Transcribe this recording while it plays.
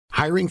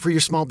Hiring for your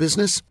small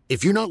business?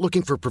 If you're not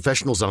looking for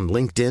professionals on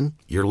LinkedIn,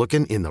 you're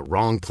looking in the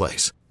wrong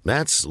place.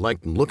 That's like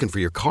looking for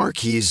your car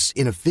keys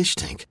in a fish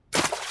tank.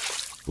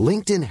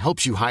 LinkedIn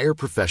helps you hire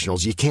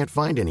professionals you can't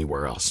find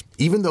anywhere else,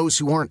 even those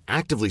who aren't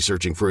actively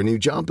searching for a new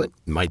job but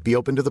might be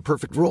open to the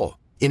perfect role.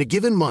 In a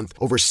given month,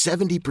 over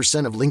 70%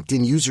 of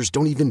LinkedIn users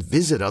don't even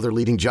visit other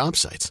leading job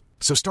sites.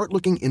 So start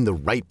looking in the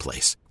right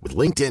place. With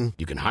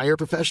LinkedIn, you can hire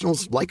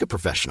professionals like a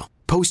professional.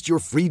 Post your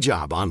free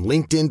job on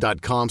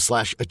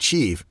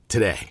linkedin.com/achieve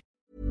today.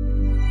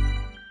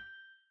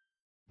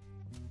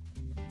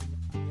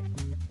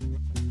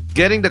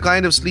 Getting the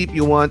kind of sleep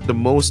you want the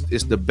most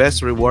is the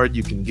best reward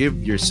you can give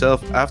yourself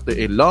after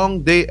a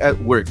long day at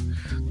work.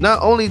 Not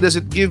only does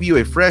it give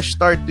you a fresh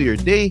start to your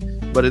day,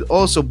 but it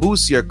also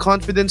boosts your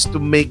confidence to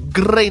make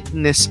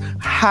greatness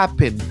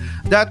happen.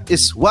 That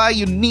is why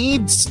you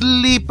need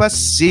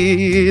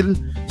Sleepasil.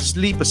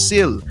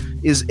 Sleepasil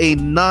is a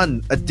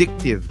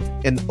non-addictive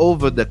and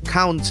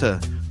over-the-counter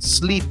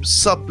sleep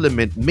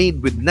supplement made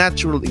with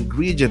natural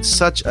ingredients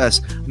such as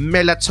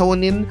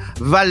melatonin,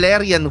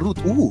 valerian root,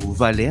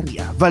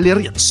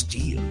 valerian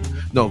steel,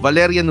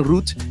 valerian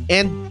root,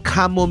 and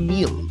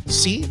chamomile.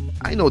 See,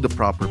 I know the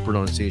proper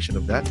pronunciation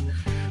of that.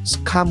 It's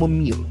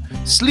chamomile.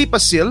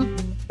 Sleepasil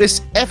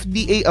is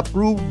FDA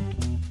approved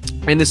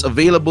and is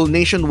available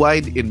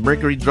nationwide in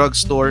Mercury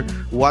Drugstore,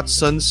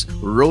 Watson's,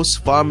 Rose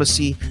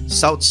Pharmacy,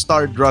 South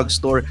Star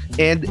Drugstore,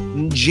 and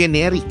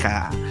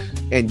Generica.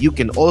 And you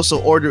can also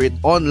order it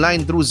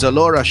online through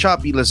Zalora,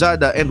 Shopee,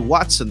 Lazada, and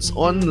Watson's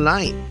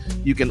online.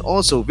 You can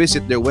also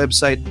visit their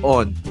website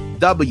on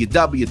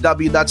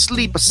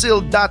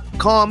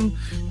www.sleepasil.com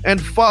and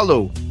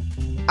follow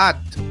at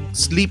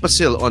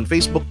Sleepasil on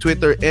Facebook,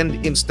 Twitter, and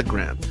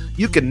Instagram.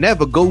 You can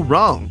never go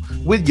wrong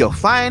with your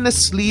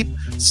finest sleep.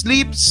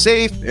 Sleep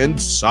safe and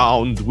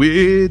sound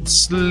with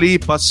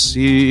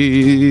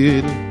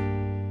Sleepasil.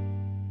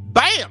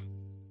 Bam!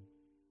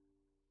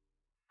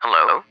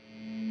 Hello?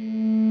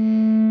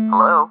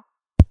 Hello?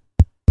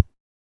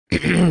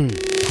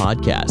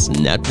 Podcast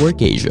Network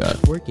Asia.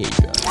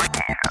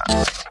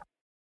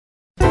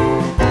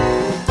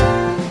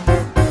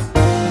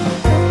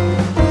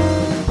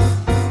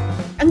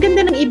 Ang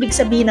ganda ng ibig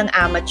sabihin ng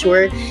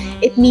amateur.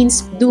 It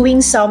means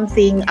doing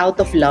something out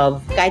of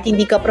love. Kahit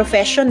hindi ka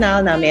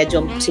professional na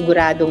medyo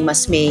siguradong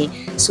mas may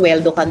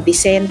sweldo kang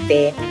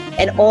disente,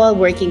 and all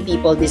working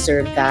people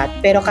deserve that.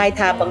 Pero kahit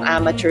habang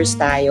amateurs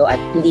tayo at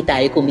hindi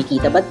tayo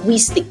kumikita, but we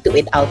stick to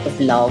it out of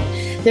love,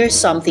 there's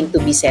something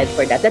to be said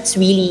for that. That's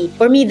really,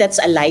 for me, that's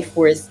a life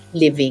worth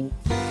living.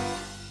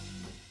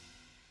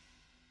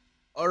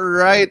 All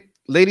right,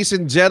 ladies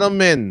and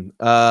gentlemen,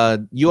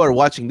 you are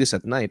watching this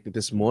at night. It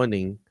is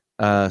morning.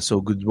 So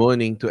good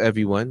morning to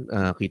everyone.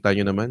 Kita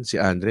nyo naman si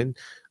Andren.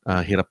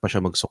 Hirap pa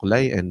siya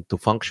magsuklay and to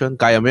function.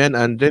 Kaya mo yan,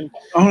 Andren.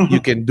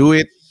 You can do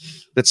it.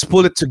 Let's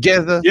pull it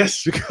together.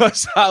 Yes.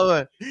 Because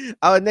our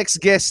next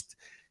guest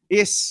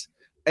is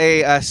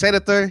a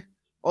senator,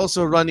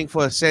 also running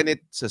for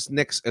Senate's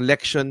next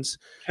elections.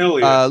 Hell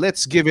yeah.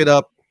 Let's give it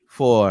up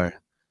for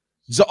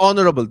the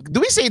Honorable.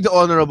 Do we say the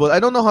Honorable? I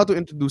don't know how to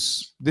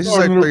introduce. This is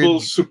our Honorable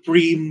third.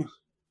 Supreme.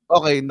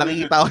 Okay,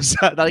 nakikita ko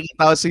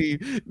si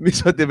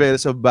Miss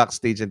Hontiveros sa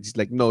backstage and he's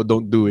like, no,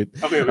 don't do it.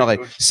 Okay.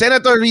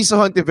 Senator Risa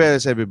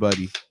Hontiveros,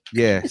 everybody.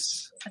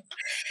 Yes.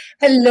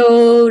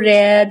 Hello,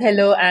 Red.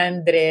 Hello,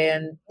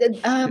 Andren.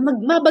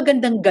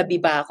 Mabagandang gabi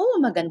ba ako o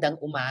magandang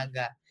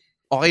umaga?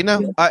 Okay na.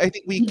 I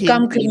think we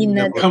come clean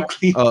na. Come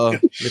clean.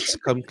 Let's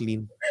come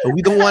clean.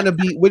 We don't want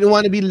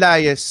to be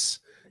liars.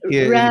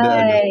 Here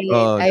right.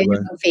 Ayun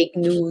diba? yung fake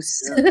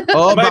news.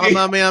 Baka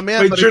mamaya.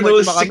 May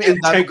journalistic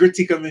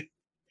integrity kami.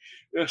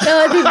 No,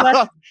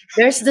 diba?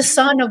 There's the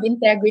son of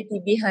integrity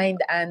behind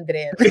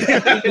Andren.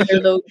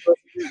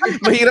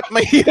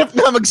 mahirap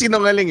na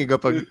magsinungaling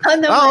kapag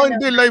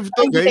hindi live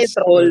to, guys.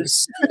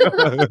 Trolls.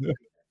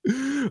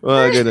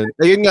 Ganun.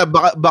 Ayun nga,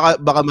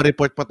 baka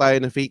ma-report pa tayo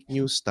ng fake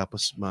news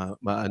tapos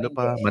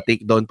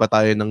ma-take down pa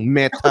tayo ng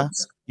Meta,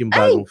 yung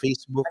bagong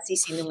Facebook. Kasi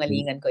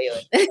sinungalingan ko yun.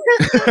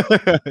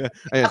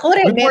 Ayun. Ako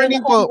rin, meron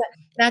akong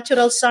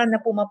natural sun na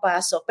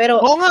pumapasok.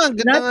 Pero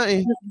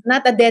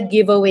not a dead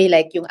giveaway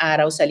like yung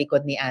araw sa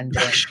likod ni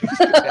Andren.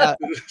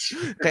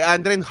 Kay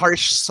Andren,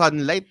 harsh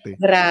sunlight.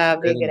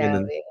 Grabe.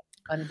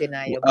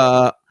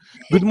 Undeniable.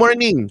 Good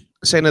morning,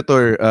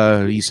 Senator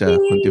Risa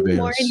Hontiveros. Good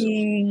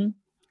morning.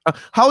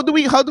 How do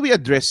we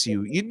address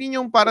you? Yun din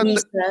yung parang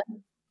Risa?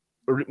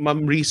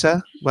 Ma'am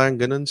Risa, parang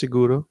ganun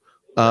siguro.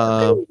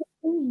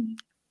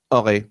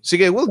 Okay.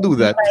 Sige, we'll do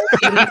that.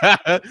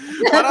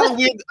 Parang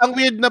ang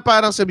weird na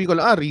parang sabi ko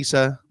lang,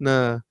 Risa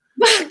na.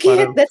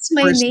 Bakit? That's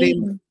my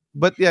name.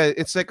 But yeah,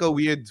 it's like a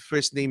weird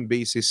first name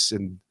basis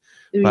and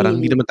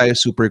parang hindi naman tayo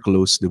super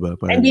close, di ba?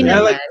 Hindi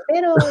naman.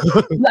 Pero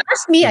you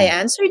asked me, I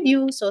answered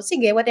you. So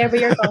sige, whatever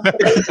you're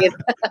comfortable with.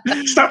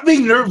 Stop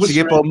being nervous.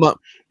 Sige po,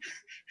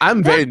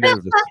 I'm very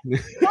nervous.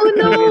 Oh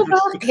no,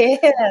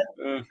 bakit?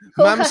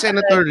 Ma'am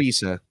Senator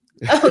Risa.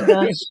 Oh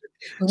gosh.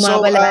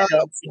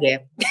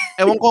 Sige.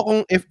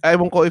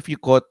 Ewan ko if you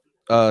caught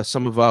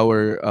some of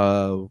our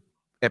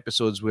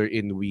episodes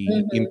wherein we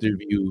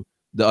interview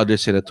the other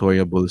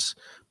senatoriables.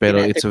 Pero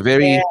it's a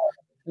very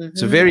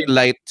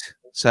light,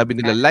 sabi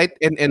nila, light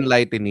and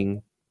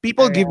enlightening.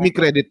 People give me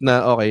credit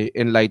na, okay,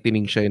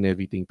 enlightening siya and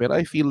everything. Pero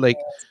I feel like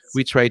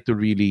we try to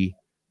really,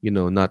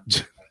 not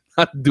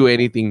do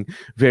anything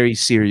very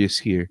serious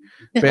here.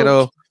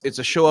 Pero it's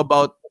a show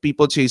about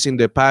people chasing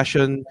their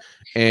passion,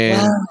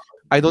 and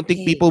I don't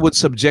think people would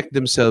subject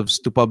themselves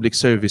to public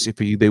service if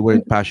they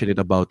weren't passionate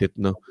about it,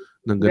 no?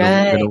 Nang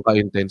ganun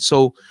ka-intense.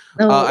 So,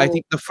 I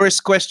think the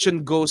first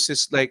question goes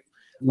is like,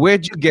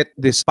 where'd you get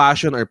this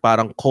passion or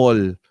parang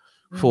call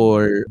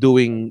for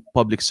doing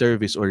public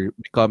service or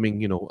becoming,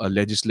 a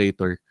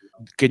legislator?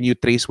 Can you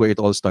trace where it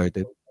all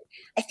started?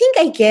 I think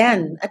I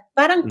can. At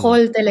parang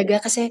call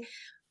talaga kasi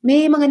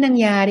may mga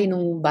nangyari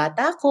nung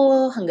bata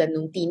ko hanggang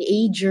nung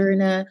teenager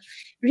na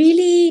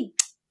really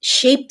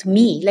shaped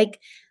me.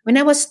 Like, when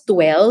I was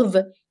 12,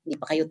 hindi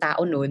pa kayo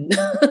tao nun,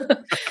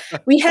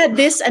 we had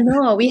this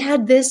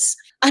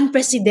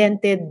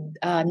unprecedented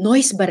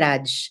noise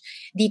barrage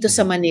dito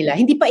sa Manila.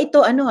 Hindi pa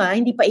ito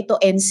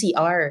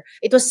NCR.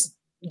 It was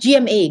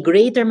GMA,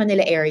 Greater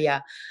Manila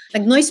Area.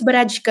 Nag-noise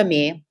barrage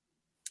kami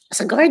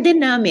sa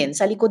garden namin,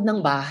 sa likod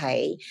ng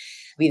bahay,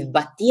 with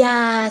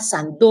batya,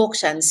 sandok,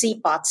 shansi,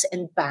 pots,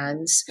 and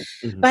pans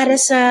para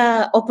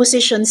sa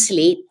opposition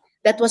slate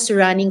that was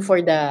running for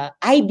the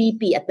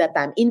IBP at that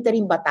time,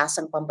 Interim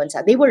Batasang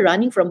Pambansa. They were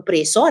running from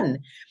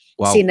prison.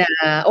 Wow.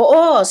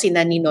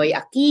 Sina Ninoy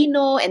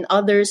Aquino and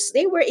others,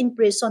 they were in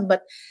prison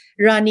but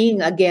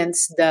running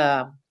against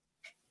the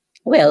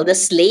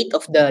slate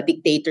of the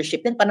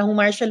dictatorship. Then panahong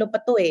martial law pa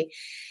to eh.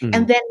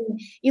 And then,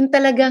 yung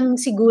talagang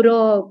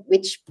siguro,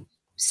 which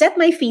set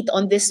my feet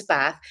on this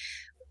path,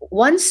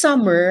 one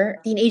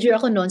summer, teenager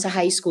ako noon sa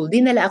high school,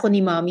 dinala ako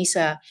ni Mommy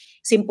sa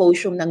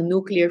symposium ng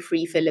Nuclear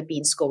Free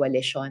Philippines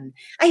Coalition.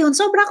 Ayun,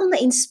 sobra akong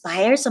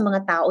na-inspire sa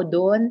mga tao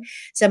doon,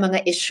 sa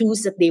mga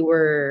issues that they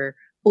were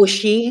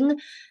pushing,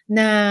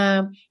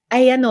 na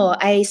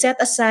I set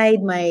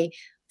aside my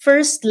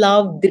first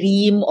love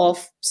dream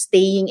of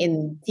staying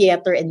in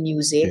theater and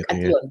music at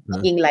yun,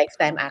 naging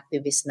lifetime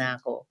activist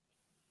na ako.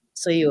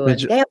 So yun,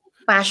 kaya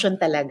passion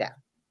talaga.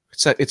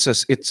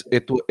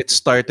 It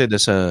started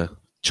as a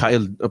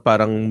child,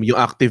 parang yung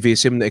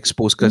activism na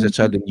exposed ka sa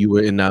child and you were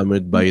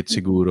enamored by it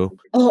siguro.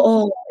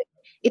 Oo.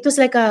 It was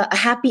like a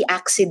happy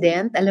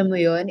accident, alam mo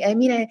yun. I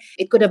mean,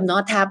 it could have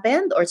not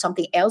happened or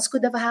something else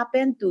could have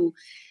happened to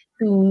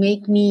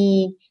make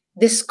me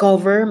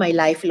discover my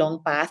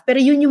lifelong path.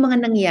 Pero yun yung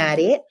mga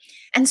nangyari.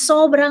 And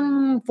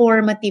sobrang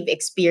formative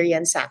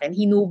experience sa akin.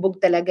 Hinubog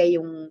talaga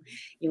yung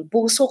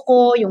puso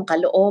ko, yung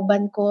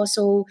kalooban ko.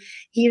 So,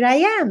 here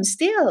I am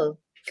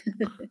still.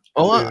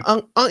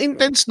 ang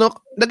intense, no?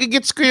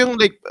 Nagigets ko yung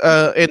like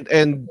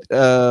and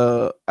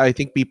I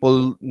think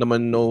people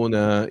naman know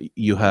na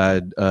you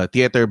had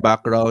theater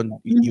background.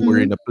 You were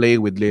in a play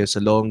with Lea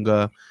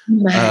Salonga.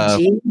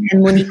 Imagine.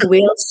 And Monique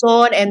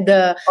Wilson and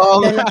the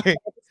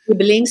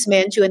siblings,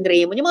 Menchu and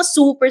Raymond. Yung mga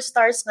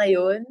superstars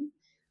ngayon.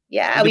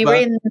 Yeah, we were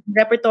in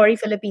Repertory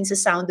Philippines, The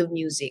Sound of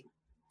Music.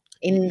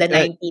 In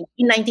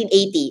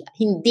 1980,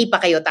 hindi pa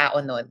kayo tao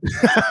noon.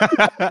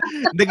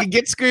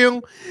 Nagigets ko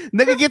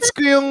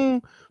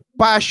yung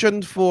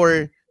passion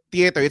for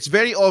theater. It's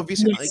very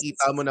obvious. Yes.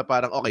 Nakikita mo na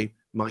parang okay,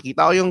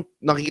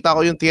 nakikita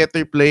ko yung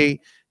theater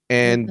play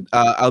and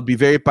I'll be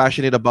very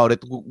passionate about it.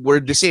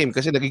 We're the same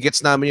kasi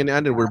nagigets namin yun ni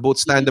Andrew. We're both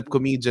stand-up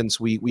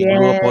comedians. We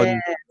grew up on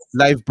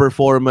live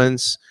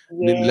performance,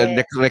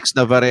 Rex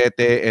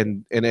Navarrete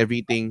and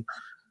everything.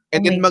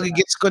 And then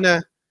magigets ko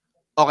na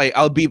okay,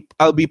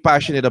 I'll be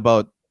passionate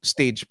about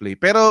stage play.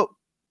 Pero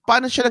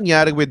paano siya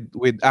nangyari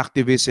with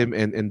activism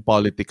and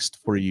politics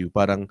for you?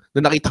 Parang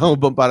nung nakita mo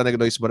ba parang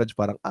nag-noise barrage,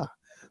 parang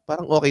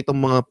okay tong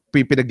mga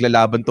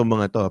pinaglalaban tong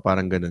mga to,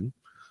 parang ganun.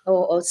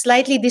 Oo,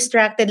 slightly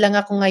distracted lang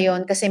ako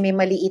ngayon kasi may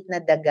maliit na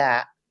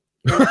daga.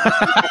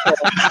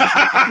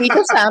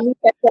 Dito sa aming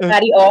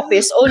secretary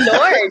office. Oh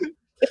Lord!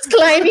 It's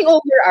climbing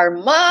over our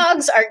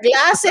mugs, our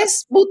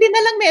glasses. Buti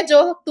na lang medyo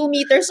 2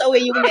 meters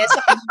away yung mesa.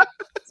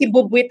 Si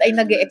Bubwit ay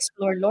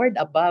nag-explore, Lord,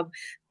 above.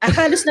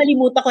 Halos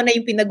nalimutan ko na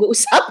yung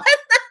pinag-uusapan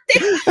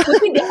natin.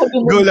 Buti hindi ako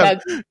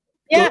lumulog.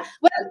 Yeah,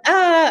 well,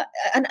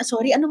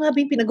 sorry, ano nga ba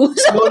yung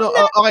pinag-uusapan? No,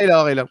 okay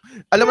lang.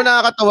 Alam mo,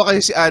 nakakatawa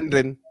kasi si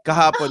Andren,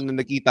 kahapon nung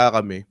nakita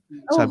kami.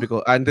 Sabi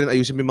ko, Andren,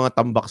 ayusin mo yung mga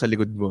tambak sa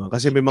likod mo.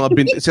 Kasi may mga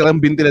sirang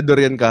ventilador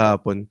yan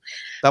kahapon.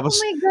 Tapos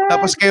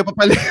kayo pa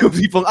pala yung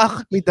tipong,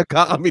 may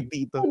daga kami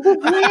dito.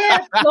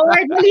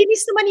 Lord,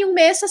 malinis naman yung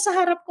mesa sa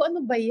harap ko.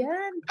 Ano ba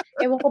yan?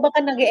 Ewan ko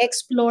baka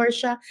nag-e-explore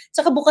siya.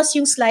 Saka bukas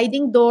yung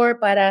sliding door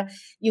para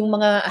yung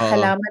mga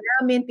halaman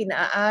namin,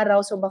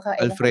 pinaaraw. So baka...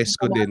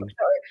 Alfresco din.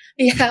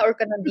 Yeah, or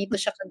nandito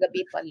siya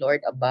kagabi pa,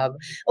 Lord above.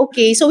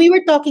 Okay, so we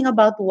were talking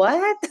about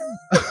what?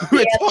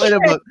 We're talking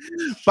about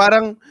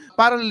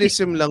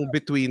parallelism lang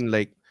between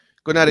like,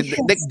 kunwari,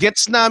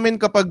 gets namin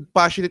kapag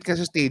passionate ka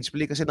sa stage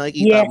play kasi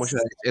nakikita mo siya,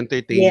 it's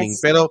entertaining.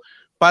 Pero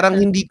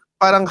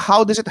parang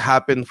how does it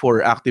happen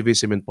for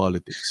activism and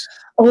politics?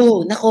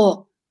 Oh,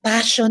 nako,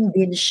 passion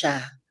din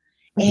siya.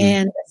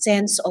 And a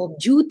sense of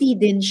duty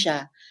din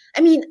siya. I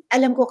mean,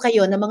 alam ko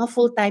kayo na mga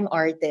full-time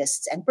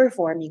artists and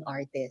performing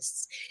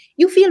artists,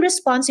 you feel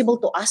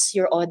responsible to us,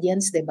 your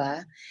audience, di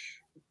ba?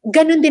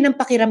 Ganon din ang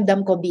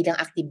pakiramdam ko bilang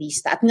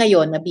aktivista. At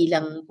ngayon, na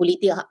bilang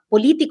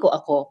politiko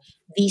ako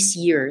these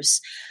years,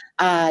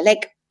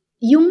 like,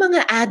 yung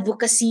mga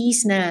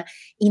advocacies na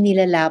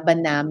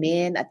inilalaban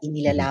namin at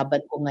inilalaban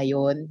ko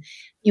ngayon,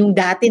 yung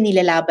dati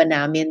nilalaban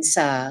namin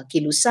sa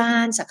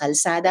kilusan, sa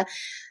kalsada,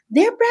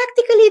 they're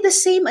practically the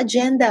same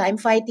agenda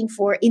I'm fighting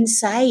for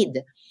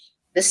inside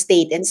the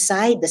state,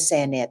 inside the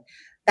Senate.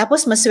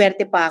 Tapos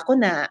maswerte pa ako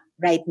na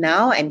right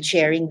now, I'm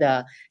chairing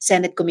the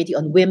Senate Committee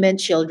on Women,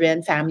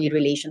 Children, Family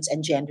Relations,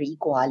 and Gender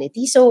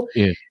Equality. So,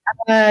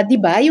 di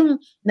ba, yung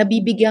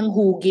nabibigyang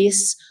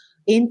hugis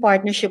in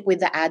partnership with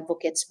the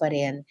advocates pa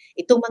rin.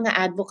 Itong mga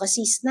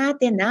advocacies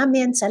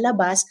namin sa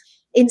labas,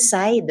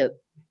 inside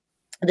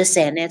the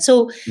Senate.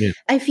 So,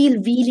 I feel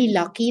really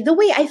lucky. The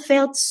way I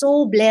felt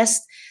so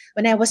blessed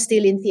when I was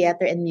still in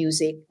theater and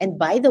music. And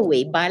by the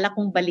way, bala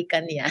kong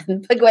balikan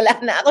yan pag wala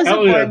na ako sa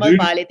formal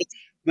politics.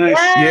 Nice.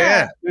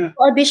 Yeah.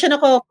 Audition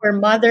ako for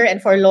mother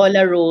and for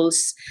lola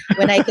roles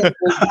when I can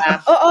go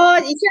back.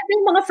 Siyempre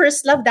yung mga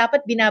first love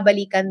dapat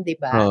binabalikan, di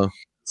ba?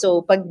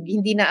 So, pag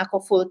hindi na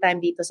ako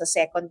full-time dito sa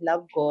second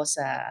love ko,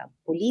 sa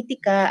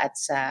politika at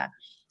sa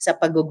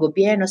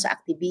paggogobyerno, sa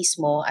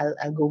aktivismo,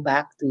 I'll go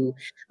back to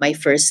my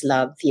first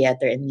love,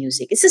 theater and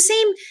music. It's the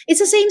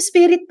same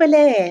spirit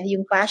pala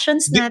yung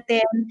passions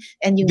natin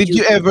and yung Did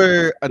you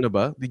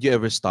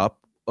ever stop?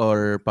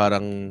 Or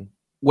parang,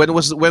 when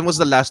was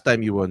the last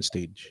time you were on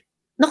stage?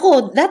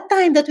 Nako, that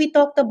time that we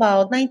talked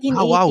about, 1980.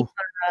 Wow.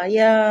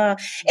 Yeah.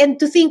 And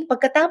to think,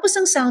 pagkatapos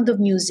ng Sound of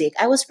Music,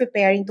 I was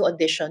preparing to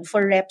audition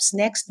for Rep's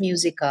next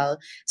musical,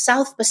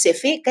 South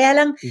Pacific. Kaya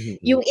lang,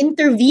 yung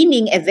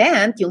intervening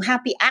event, yung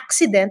happy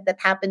accident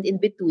that happened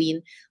in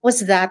between,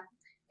 was that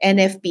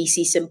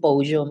NFPC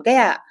symposium.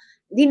 Kaya,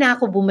 hindi na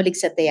ako bumalik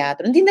sa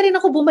teatro. Hindi na rin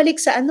ako bumalik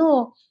sa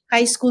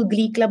high school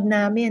glee club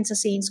namin sa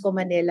Saints Co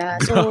Manila.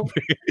 So,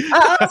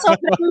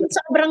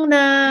 sobrang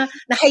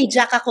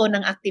na-hijack ako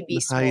ng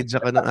activism.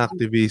 Na-hijack ka ng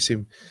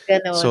activism.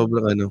 Ganon.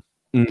 Sobrang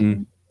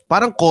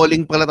parang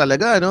calling pala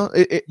talaga, no?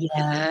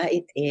 Yeah,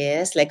 it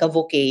is. Like a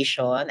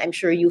vocation. I'm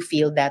sure you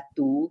feel that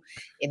too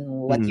in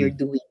what you're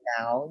doing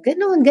now.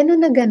 Ganon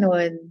na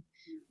ganon.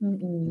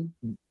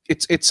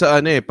 It's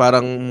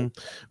parang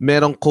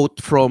merong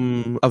quote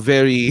from a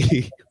very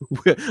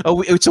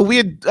it's a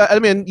weird, I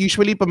mean,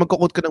 usually pa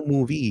magko-quote ka ng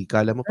movie,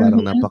 kala mo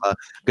parang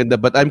napakaganda,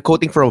 but I'm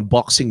quoting from a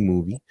boxing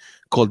movie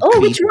called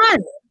Creed. Which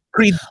one?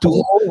 Creed 2.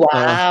 Oh,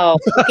 wow.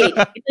 Okay,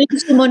 ito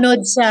yung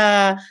sumunod sa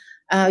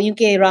yung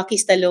kay Rocky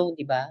Stallone,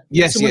 di ba?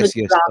 Yes.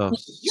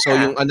 So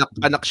yung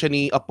anak siya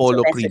ni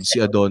Apollo Creed, si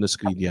Adonis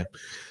Creed, yeah.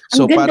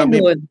 So ang parang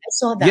ganda nun. I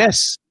saw that.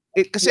 Yes.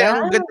 Kasi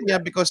ang ganda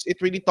niya because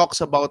it really talks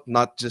about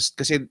not just,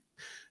 kasi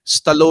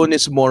Stallone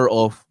is more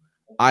of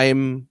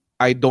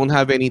I don't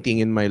have anything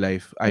in my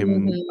life.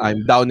 I'm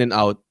down and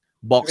out.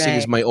 Boxing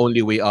is my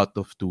only way out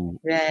of to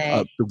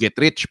get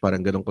rich,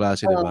 parang ganong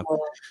klase, di ba?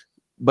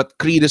 But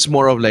Creed is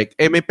more of like,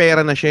 may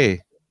pera na siya eh.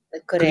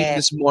 Correct. Creed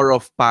is more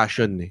of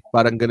passion eh.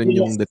 Parang ganun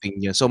yung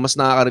dating niya. So mas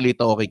nakaka-relate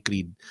ako kay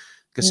Creed.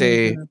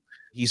 Kasi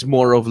he's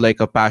more of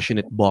like a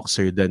passionate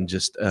boxer than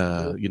just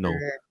a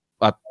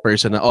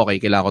person na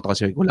okay, kailangan ko to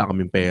kasi wala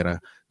kaming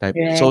pera type.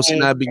 So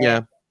sinabi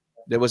niya,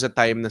 there was a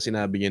time na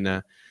sinabi niya na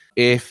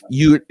if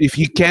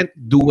you can't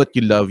do what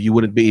you love, you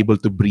wouldn't be able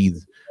to breathe.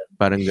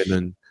 Parang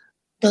ganun.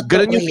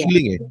 Ganun yung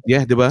feeling eh.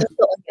 Yeah, di ba?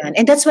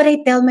 And that's what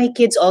I tell my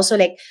kids also,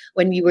 like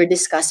when we were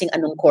discussing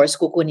anong course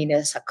kukunin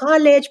nila sa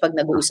college, pag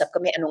nag-uusap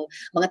kami anong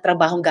mga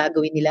trabahong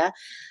gagawin nila.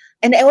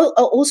 And I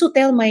also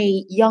tell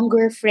my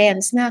younger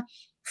friends na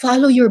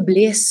follow your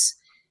bliss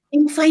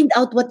and find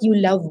out what you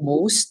love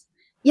most.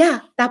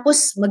 Yeah,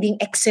 tapos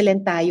maging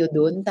excellent tayo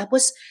dun.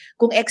 Tapos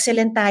kung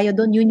excellent tayo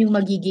dun, yun yung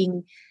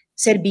magiging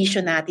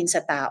serbisyo natin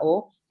sa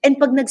tao. And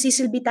pag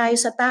nagsisilbi tayo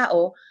sa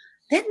tao,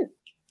 then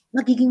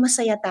magiging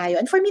masaya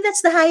tayo. And for me,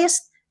 that's the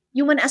highest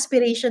human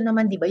aspiration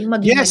naman, di ba? Yung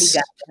maging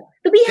maligaya.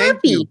 To be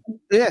happy.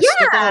 Yes.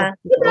 Yeah.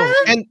 Diba?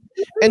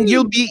 And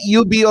you'll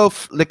be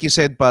of, like you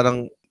said,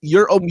 parang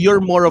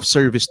you're more of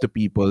service to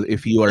people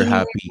if you are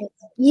happy.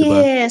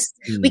 Yes.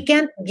 Diba? We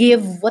can't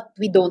give what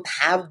we don't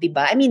have, di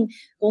ba? I mean,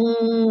 kung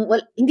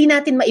hindi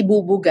natin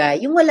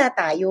maibubugay, yung wala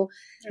tayo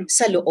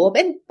sa loob.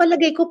 And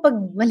palagay ko pag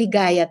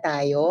maligaya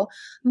tayo,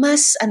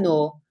 mas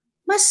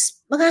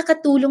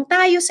makakatulong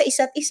tayo sa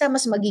isa't isa,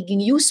 mas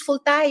magiging useful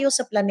tayo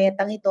sa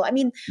planetang ito. I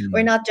mean,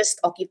 we're not just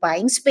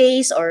occupying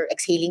space or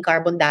exhaling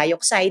carbon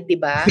dioxide, di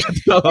ba?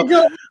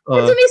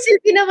 Medyo may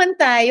silbi naman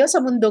tayo sa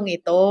mundong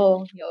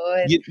ito.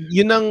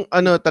 Yun ang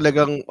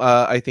talagang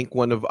I think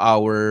one of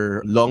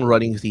our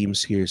long-running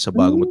themes here sa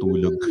Bago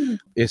Matulog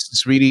is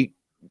really,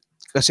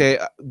 kasi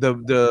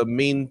the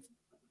main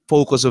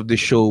focus of the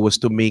show was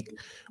to make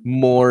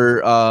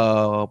more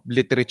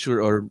literature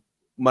or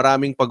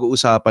maraming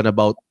pag-uusapan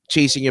about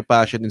chasing your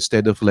passion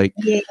instead of like,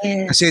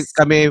 kasi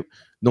kami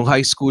nung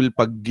high school,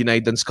 pag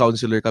guidance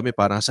counselor kami,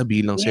 parang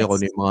sabihin lang sa'yo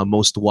kung ano yung mga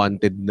most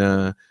wanted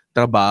na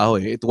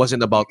trabaho eh. It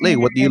wasn't about like,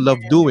 what do you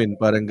love doing?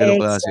 Parang gano'n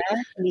klase.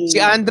 Si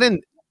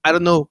Andren, I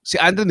don't know, si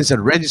Andren is a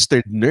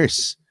registered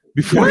nurse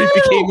before he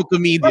became a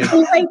comedian.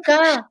 Mabuhay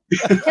ka.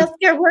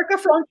 Healthcare worker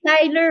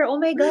frontliner. Oh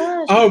my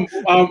gosh.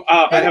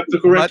 I have to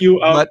correct you,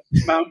 but-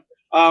 ma'am.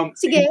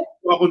 Sige.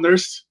 Ako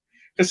nurse.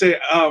 Kasi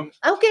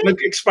Okay.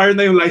 nag-expire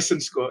na yung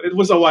license ko. It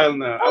was a while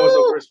na. I was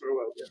a nurse for a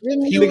while.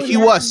 Yeah. He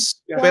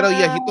was. Yeah. Pero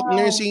yeah, he took Wow.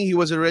 nursing. He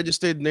was a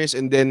registered nurse,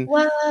 and then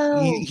Wow.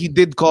 he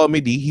did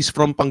comedy. He's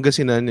from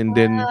Pangasinan, and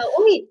then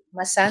Uy,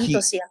 masanto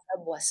siya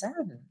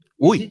kabuasan.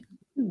 uy,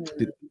 Hmm.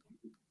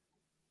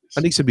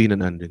 ano yung sabihin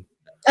na Andren?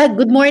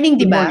 Good morning,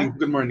 di ba?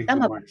 Good morning.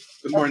 Tama.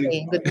 Good morning.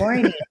 Okay, good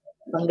morning.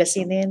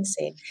 Pangasinense.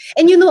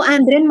 And you know,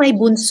 Andren, my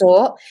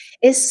bunso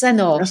is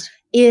Yes.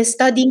 is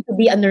studying to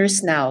be a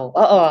nurse now.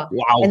 Oo.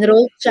 Wow.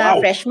 Enrolled siya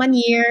Wow. freshman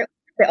year,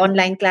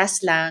 online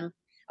class lang.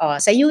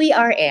 Sa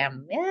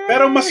UERM. Yeah.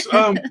 Pero mas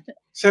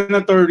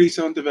Senator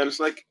Risa Ontiveros,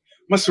 like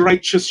mas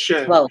righteous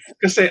siya. Wow.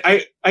 Kasi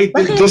I did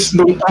Bakit? just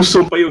nung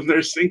puso pa yung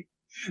nursing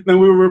na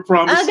we were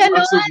promised ganon.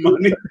 lots of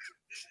money.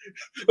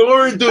 What we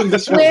were doing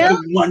this for Well,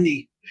 the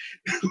money.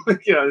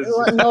 Yeah,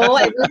 No,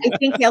 I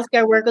think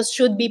healthcare workers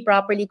should be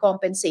properly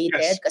compensated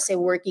Yes. kasi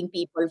working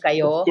people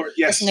kayo. of course,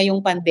 yes. Kasi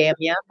ngayong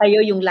pandemya,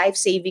 kayo yung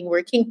life-saving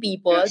working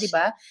people, Yes. di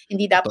ba?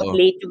 Hindi dapat Totoo.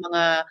 late yung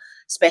mga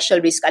special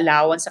risk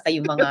allowance sa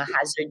yung mga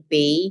hazard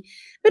pay.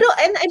 Pero,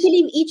 and I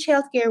believe each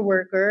healthcare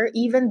worker,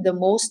 even the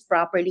most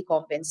properly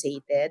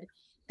compensated,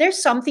 there's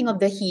something of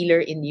the healer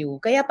in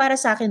you. Kaya para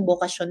sa akin,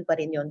 bokasyon pa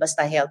rin yun,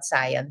 basta health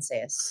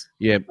sciences.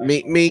 Yeah,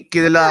 may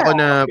kilala ako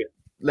na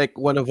like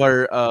one of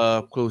our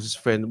closest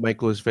friend, my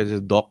closest friend is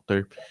a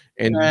doctor,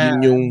 and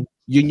yun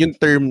yung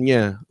term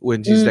niya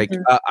when she's like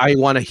I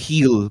wanna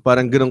heal,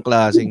 parang ganung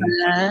klaseng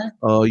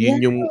Diba?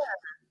 yun yung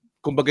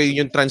kumbaga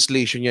yun yung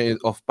translation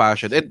niya of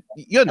passion. And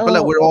yun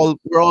pala, Oo.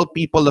 we're all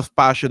people of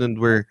passion, and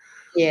we're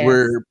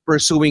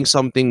pursuing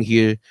something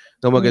here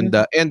na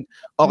maganda. And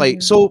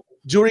okay, so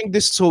during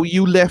this, so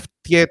you left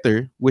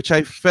theater, which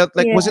I felt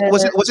like was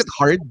it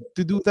hard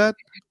to do that,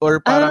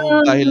 or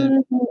parang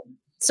dahil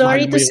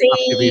Sorry mahal mo to yung say,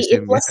 activism?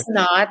 it was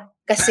not.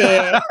 Kasi,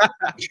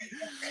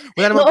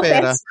 wala namang no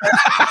pera. offense.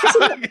 Kasi,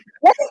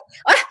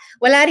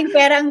 wala ring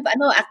pera ang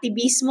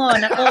aktivismo.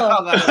 Nako.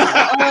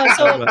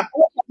 So,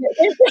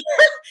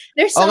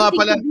 there's Oo nga something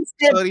pala. to be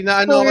said Sorry na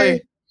ano for- ko eh.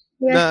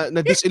 Yeah. Na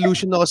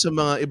disillusion ako sa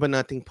mga iba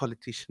nating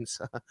politicians.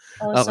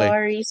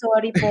 Okay.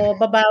 Sorry po.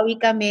 Babawi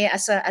kami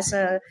as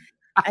a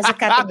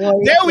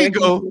category. There of we working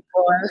go.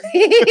 people.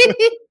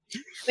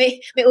 may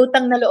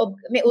utang na loob,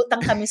 may utang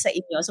kami sa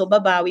inyo. So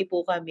babawi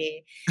po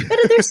kami.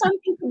 Pero there's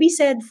something to be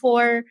said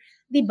for,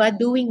 'di ba,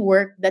 doing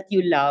work that you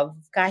love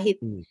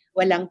kahit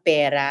walang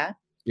pera.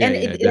 And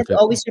it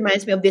always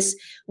reminds me of this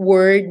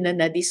word na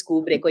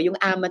nadiskubre ko, yung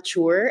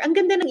amateur. Ang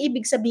ganda ng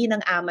ibig sabihin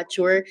ng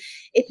amateur.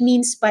 It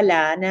means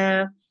pala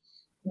na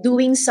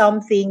doing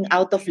something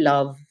out of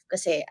love.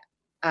 Kasi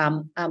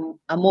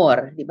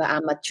amor, di ba?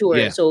 Amateur.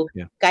 Yeah, So,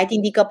 yeah. kahit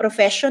hindi ka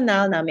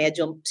professional na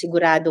medyo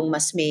siguradong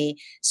mas may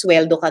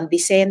sweldo kang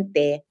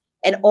disente,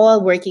 and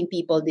all working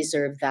people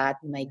deserve that.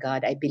 My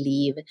God, I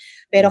believe.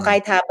 Pero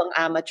kahit habang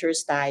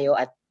amateurs tayo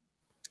at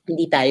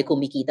hindi tayo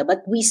kumikita,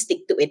 but we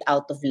stick to it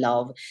out of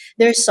love.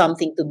 There's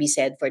something to be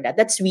said for that.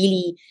 That's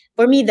really,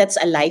 for me, that's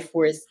a life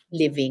worth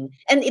living.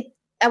 And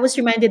I was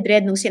reminded,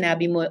 Red, nung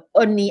sinabi mo,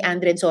 o ni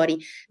Andren,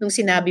 sorry, nung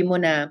sinabi mo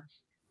na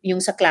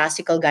yung sa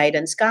classical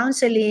guidance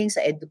counseling,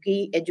 sa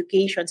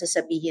education,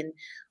 sasabihin,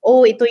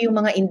 ito yung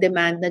mga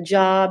in-demand na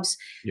jobs.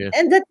 Yeah.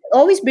 And that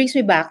always brings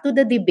me back to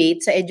the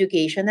debate sa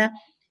education na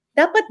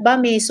dapat ba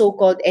may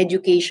so-called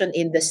education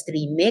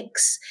industry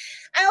mix?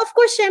 Of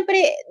course, syempre,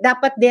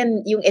 dapat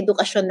din yung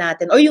edukasyon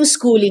natin or yung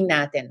schooling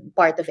natin,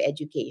 part of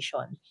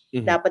education.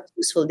 Mhm. Dapat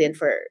useful din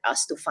for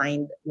us to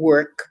find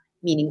work,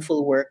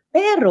 meaningful work.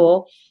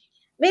 Pero,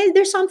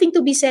 there's something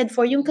to be said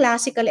for yung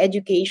classical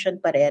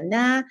education pa rin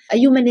na a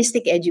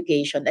humanistic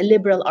education, a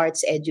liberal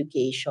arts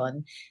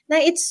education, na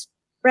it's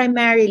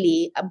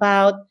primarily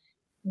about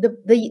the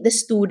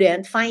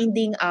student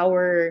finding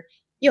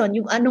yung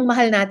anong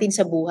mahal natin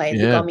sa buhay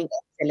and becoming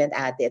excellent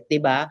at it, di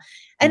ba?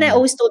 And I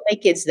always told my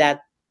kids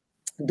that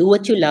do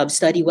what you love,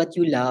 study what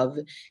you love,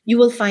 you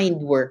will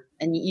find work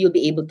and you'll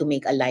be able to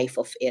make a life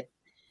of it.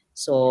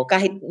 So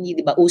kahit,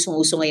 di ba,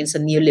 usong-uso ngayon sa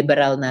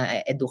neoliberal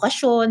na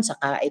edukasyon,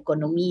 saka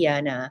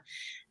ekonomiya na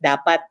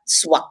dapat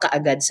swak ka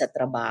agad sa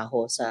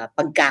trabaho, sa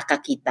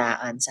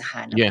pagkakakitaan, sa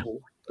hanap Yeah.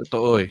 buhay.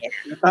 Totoo eh.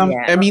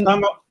 Yeah. I mean,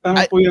 tama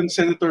po yan,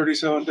 Senator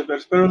Risa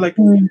Ontiveros. Pero like,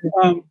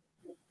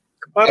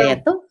 parang,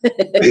 Eto.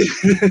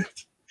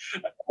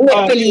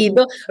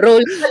 Apelido.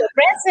 Role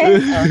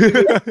present.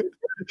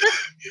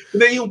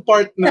 hindi yung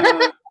part na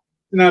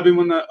sinabi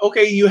mo na,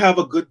 okay, you have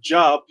a good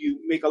job,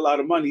 you make a lot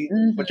of money,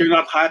 but you're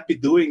not happy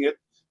doing it.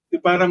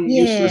 Yung parang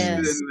useless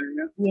din.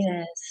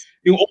 Yes.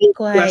 Yung old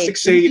Quite. classic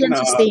saying Hindi yan na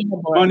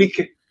sustainable.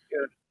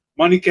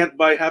 money can't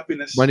buy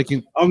happiness.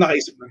 Ako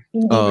nakaisip na.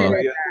 Hindi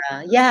talaga.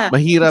 Yeah.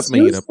 Mahirap, It's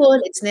mahirap. useful,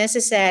 it's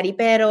necessary,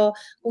 pero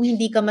kung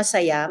hindi ka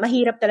masaya,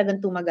 mahirap talagang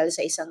tumagal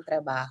sa isang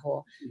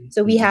trabaho.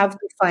 So we have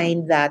to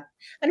find that.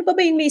 Ano pa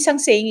ba yung may isang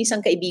saying,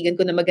 isang kaibigan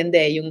ko na maganda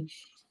yung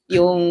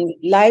Yung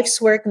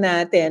life's work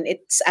natin,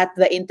 it's at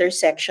the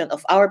intersection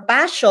of our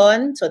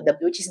passion,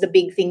 which is the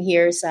big thing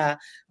here sa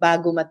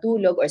bago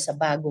matulog or sa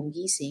bagong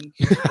gising.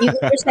 Yung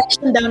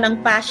intersection daw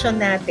ng passion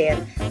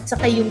natin,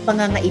 saka yung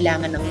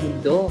pangangailangan ng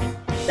mundo.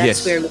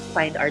 That's where we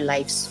find our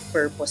life's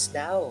purpose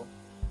daw.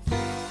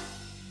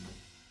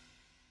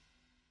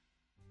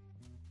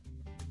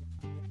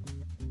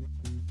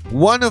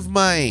 One of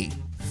my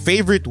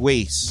favorite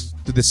ways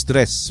to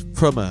distress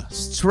from a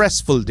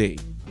stressful day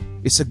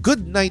is a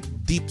good night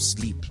deep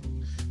sleep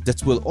that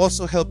will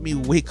also help me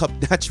wake up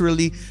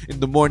naturally in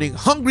the morning,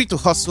 hungry to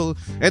hustle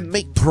and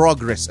make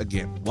progress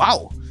again.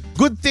 Wow!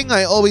 Good thing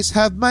I always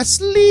have my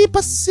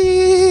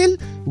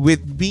Sleepasil with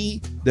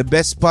me, the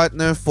best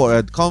partner for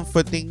a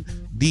comforting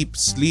deep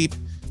sleep.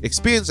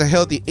 Experience a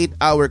healthy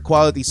 8-hour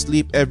quality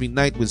sleep every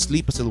night with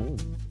Sleepasil.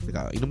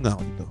 Teka, inom nga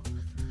ako nito.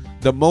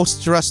 The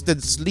most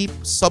trusted sleep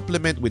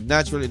supplement with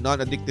natural and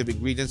non-addictive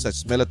ingredients such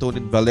as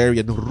melatonin,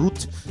 valerian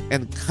root,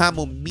 and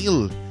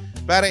chamomile.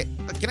 Pare,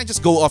 can I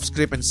just go off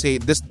script and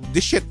say this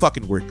shit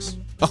fucking works?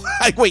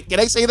 Wait, can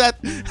I say that?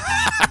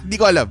 Hindi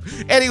ko alam.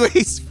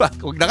 Anyways, fuck,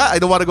 wag na ka.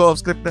 I don't want to go off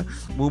script na.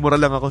 Mumura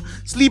lang ako.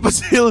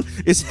 Sleepasil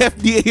is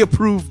FDA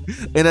approved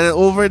and an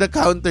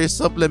over-the-counter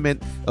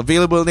supplement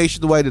available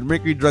nationwide at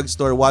Mercury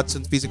Drugstore,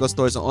 Watson's physical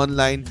stores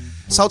online,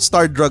 South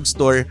Star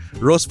Drugstore,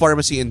 Rose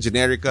Pharmacy, and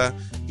Generica.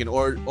 You can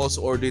also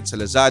order it sa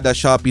Lazada,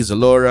 Shopee,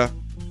 Zalora,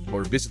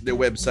 or visit their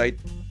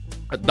website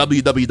at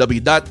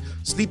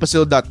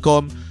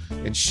www.sleepasil.com.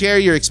 And share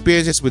your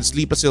experiences with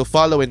Sleepasil.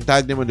 Follow and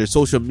tag them on their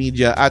social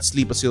media at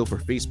Sleepasil for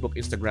Facebook,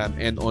 Instagram,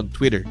 and on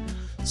Twitter.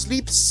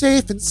 Sleep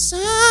safe and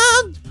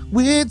sound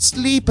with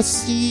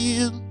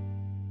Sleepasil.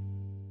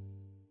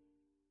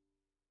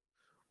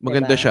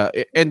 Maganda siya.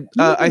 And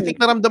I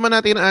think naramdaman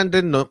natin,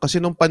 Andren, no? Kasi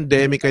nung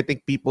pandemic, I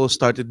think people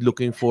started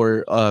looking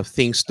for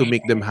things to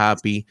make them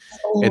happy.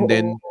 And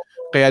then,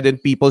 kaya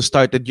then people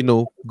started,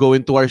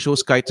 going to our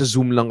shows kahit sa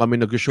Zoom lang kami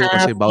nag-show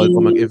kasi bawal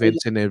pa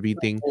mag-events and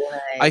everything.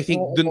 I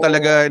think dun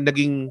talaga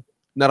naging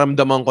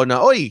naramdaman ko na,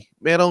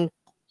 merong,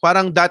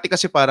 parang dati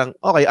kasi parang,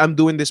 okay, I'm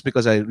doing this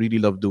because I really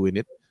love doing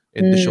it.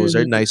 And the shows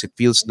are nice, it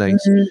feels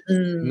nice.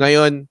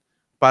 Ngayon,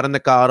 parang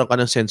nagkakaroon ka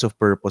ng sense of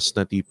purpose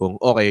na tipong,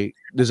 okay,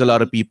 there's a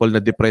lot of people na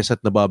depressed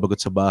at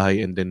nababagot sa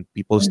bahay and then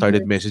people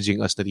started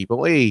messaging us na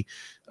tipong,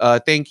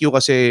 thank you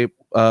kasi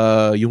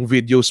yung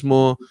videos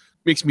mo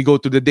makes me go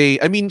to the day.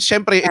 I mean,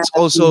 syempre, it's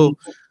also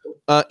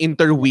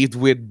interweaved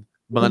with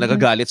mga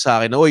nagagalit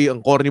sa akin. Oy,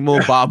 ang corny mo,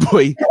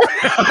 baboy.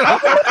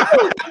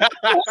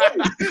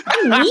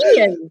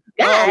 Guys.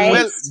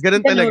 Well,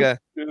 ganun talaga.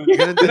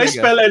 Did I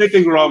spell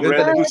anything wrong,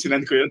 Red?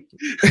 Sinan ko yun.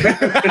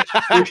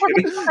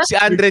 Si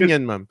Andren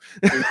yun, ma'am.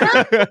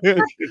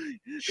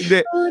 Hindi.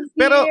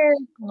 Pero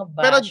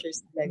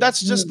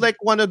that's just like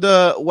one of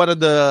the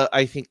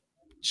I think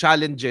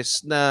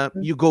challenges na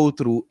you go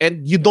through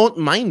and you don't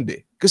mind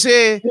it.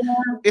 Kasi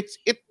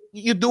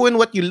you doing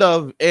what you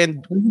love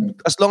and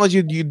as long as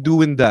you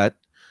doing that,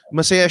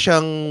 masaya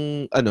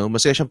siyang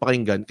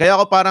pakinggan. Kaya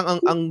ako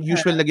parang ang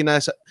usual na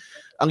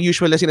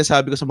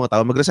sinasabi ko sa mga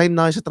tao, mag-resign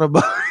na kayo sa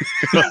trabaho.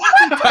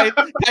 kahit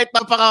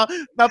napaka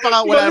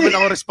wala naman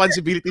ako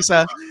responsibility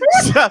sa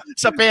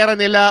pera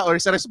nila or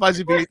sa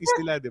responsibilities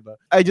nila, 'di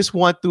ba? I just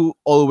want to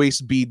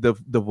always be the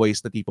voice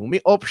na tipong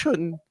may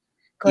option.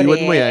 Correct.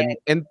 Iwan mo yan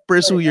and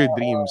pursue your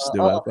dreams, di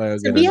ba?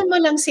 Sabihan mo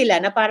lang sila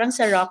na parang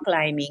sa rock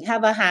climbing,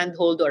 have a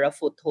handhold or a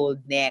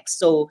foothold next.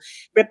 So,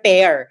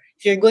 prepare.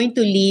 If you're going to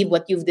leave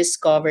what you've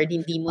discovered,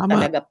 hindi mo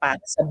talaga para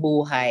sa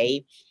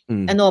buhay,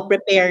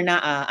 prepare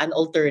na an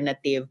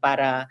alternative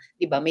para,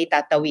 di ba, may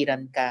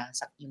tatawiran ka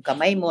sa yung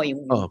kamay mo,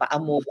 yung paa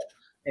mo.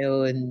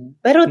 Yun.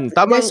 Pero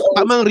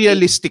tamang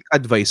realistic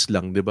advice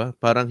lang, di ba?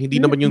 Parang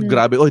hindi naman yung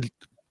grabe,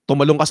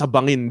 tumalong ka sa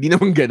bangin. Hindi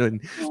naman ganun.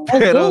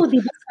 Pero,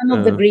 di ba, some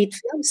of the great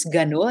films,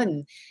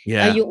 ganun.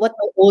 Yeah. What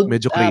the old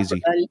medyo crazy.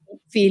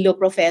 philo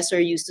professor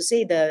used to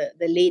say, the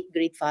late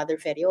great Father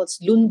Ferriols,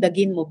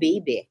 lundagin mo,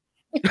 baby.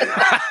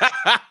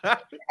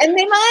 And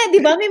may mga, di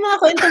ba, may mga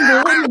kwentong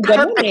buhay na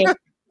ganun eh.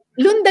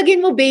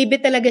 Lundagin mo, baby,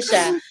 talaga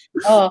siya.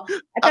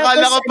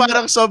 Akala ko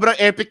parang sobrang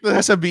epic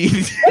na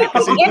sasabihin.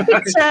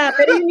 Epic siya,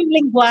 pero yung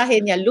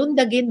lingwahe niya,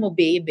 lundagin mo,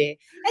 baby.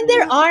 And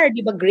there are,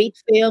 di ba, great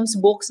films,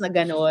 books na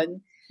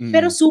ganun.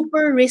 Pero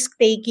super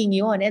risk-taking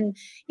yon. And,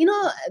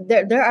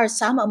 there are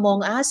some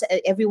among us,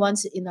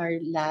 everyone's in our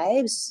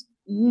lives,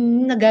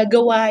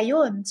 nagagawa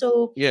yon.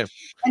 So,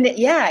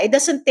 it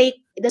doesn't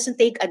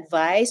take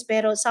advice,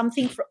 pero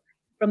something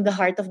from the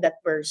heart of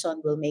that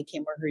person will make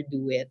him or her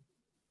do it.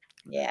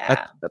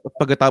 Yeah. At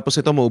pagkatapos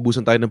ito,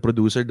 maubusan tayo ng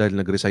producer dahil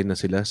nag-resign na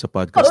sila sa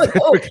podcast.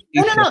 No.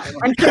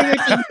 I'm sure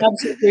your team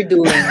loves what you're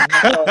doing.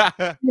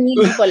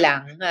 Hindi ko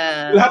lang.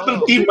 Lahat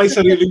ng team may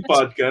sariling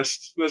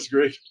podcast. That's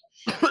great.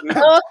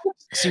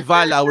 Si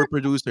Val, our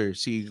producer,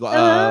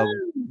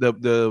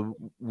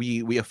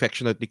 we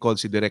affectionately call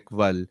si Direk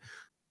Val.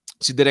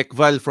 Si Direk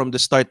Val from the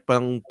start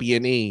pang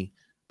PNA,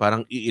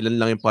 parang ilan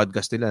lang yung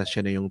podcast nila,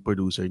 siya na yung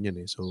producer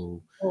niyan eh.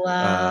 So,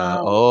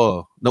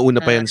 Wow.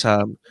 nauna pa yan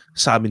sa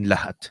amin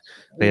lahat.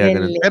 Kaya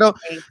ganun. Galing. Pero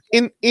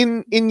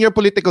in your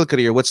political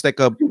career, what's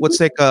like a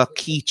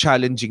key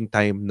challenging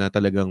time na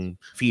talagang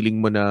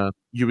feeling mo na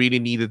you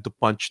really needed to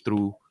punch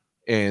through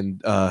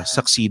and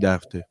succeed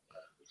after?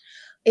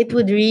 It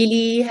would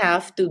really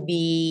have to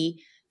be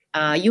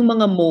yung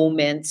mga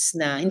moments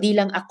na hindi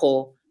lang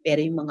ako,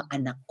 pero yung mga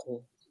anak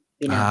ko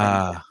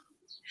binabantayan.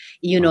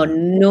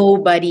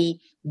 Nobody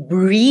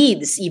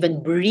even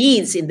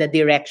breathes in the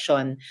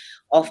direction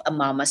of a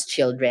mama's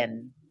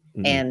children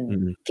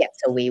and gets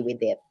away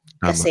with it.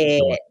 Kasi,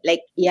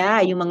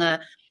 yung mga,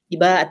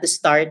 diba, at the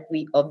start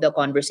of the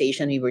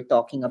conversation, we were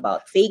talking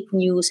about fake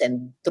news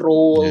and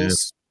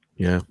trolls,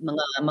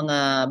 mga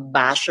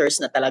bashers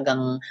na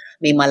talagang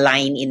may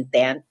malign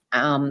intent.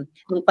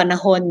 Nung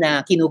panahon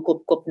na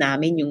kinukup-kup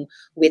namin yung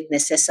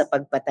witnesses sa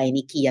pagpatay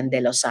ni Kian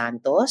De Los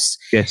Santos.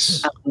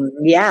 Yes.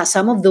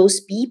 Some of those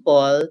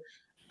people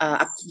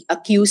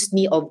accused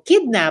me of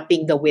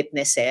kidnapping the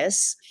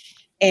witnesses.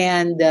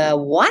 And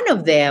one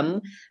of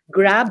them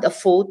grabbed a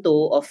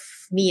photo of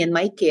me and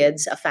my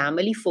kids, a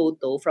family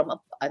photo from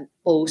a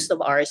post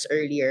of ours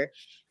earlier.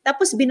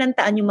 Tapos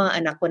binantaan yung mga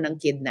anak ko ng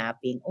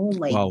kidnapping. Oh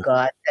my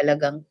God,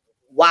 talagang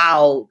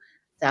wow.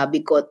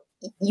 Sabi ko,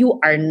 you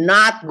are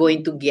not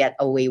going to get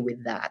away with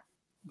that.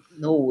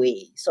 No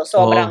way. So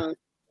sobrang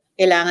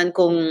kailangan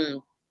kong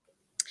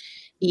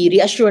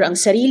i-reassure ang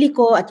sarili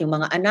ko at yung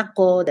mga anak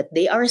ko that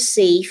they are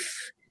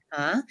safe.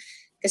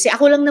 Kasi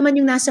ako lang naman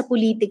yung nasa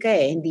politika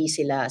hindi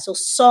sila. So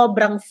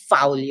sobrang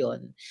foul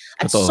yon.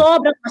 At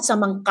sobrang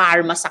masamang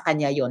karma sa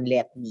kanya yon,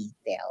 let me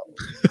tell.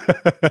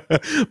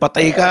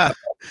 Patay ka.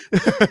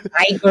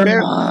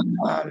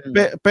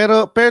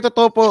 pero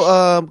totoo po,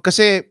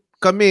 kasi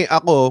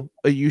ako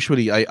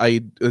usually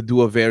I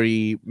do a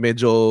very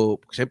medyo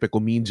siyempre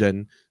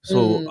comedian,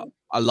 so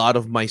a lot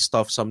of my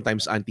stuff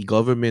sometimes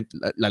anti-government,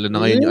 lalo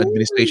na ngayon yung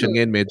administration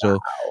ngayon medyo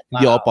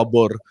hindi ako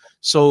pabor.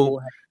 So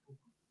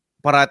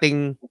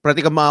parating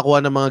ka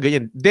makakuha ng mga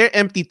ganyan. They're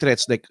empty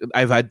threats. Like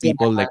I've had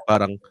people like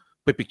parang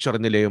pipicture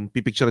nila yung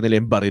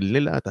baril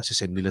nila tapos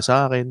send nila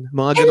sa akin.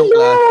 Mga ganong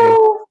klase.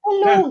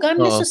 Hello,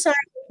 gunless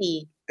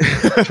society.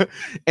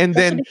 And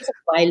then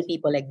wild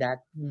people like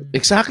that.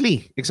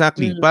 Exactly.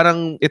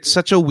 Parang it's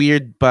such a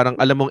weird, parang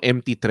alam mong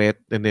empty threat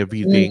and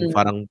everything,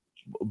 parang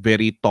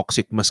very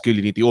toxic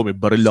masculinity. May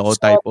baril ako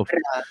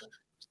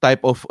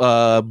type of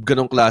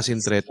ganong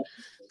klaseng threat.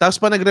 Tapos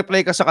pa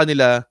nag-reply ka sa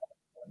kanila,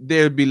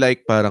 they'll be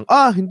like parang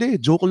hindi,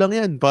 joke lang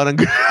yan, parang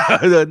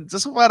gano'n.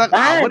 So parang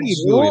what are you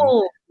doing?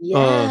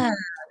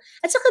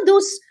 At saka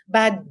those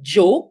bad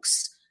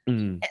jokes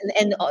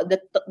and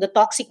the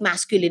toxic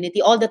masculinity,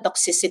 all the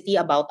toxicity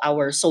about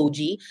our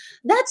Soji,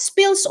 that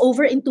spills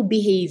over into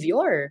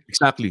behavior.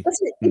 Exactly.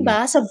 Kasi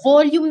diba, sa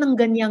volume ng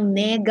ganyang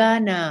nega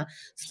na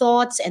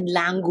thoughts and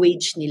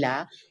language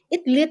nila,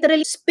 it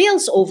literally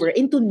spills over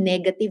into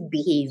negative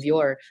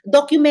behavior.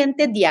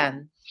 Documented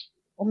yan.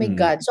 Oh my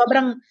God,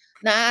 sobrang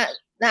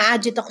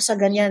na-agit ako sa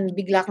ganyan.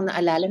 Bigla akong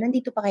naalala,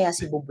 nandito pa kaya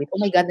si Bubwit? Oh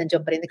my God,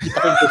 nandiyan pa rin. Nakita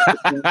ko yung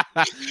Bubwit.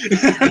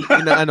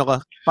 Inaano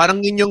ka? Parang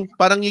yun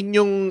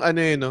yung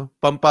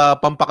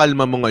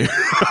pampakalma mo ngayon.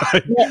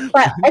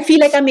 I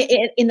feel like I'm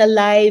in a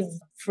live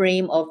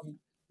frame of,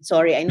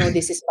 sorry, I know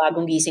this is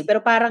bagong gising,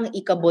 pero parang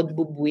ikabod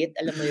Bubwit,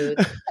 alam mo yun.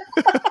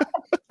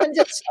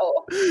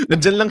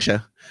 Nandyan lang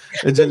siya.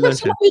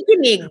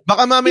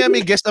 Baka mamaya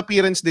may guest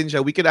appearance din siya.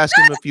 We could ask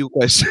him a few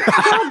questions.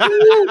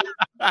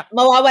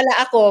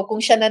 Mawawala ako kung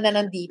siya na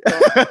nandito.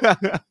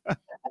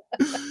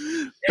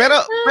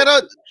 pero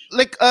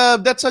like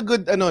that's a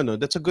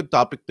good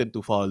topic then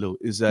to follow,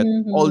 is that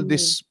all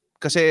this,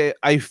 kasi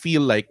I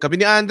feel like kami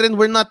ni Andren,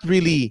 we're not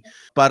really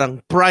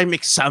parang prime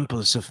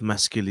examples of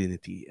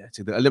masculinity.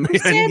 Alam mo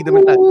yan,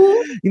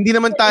 hindi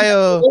naman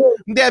tayo,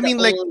 I mean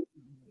like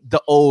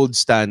the old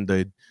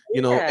standard,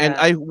 and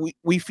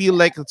we feel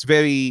like it's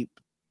very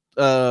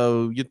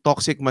yung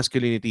toxic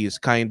masculinity is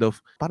kind of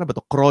paano ba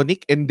to,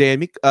 chronic,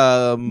 endemic,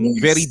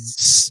 very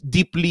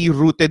deeply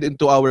rooted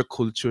into our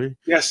culture.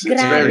 Yes,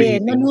 it's very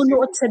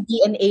nanunuot sa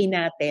DNA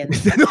natin.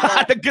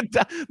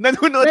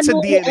 Nanunuot sa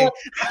DNA.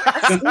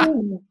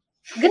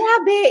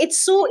 Grabe, it's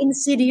so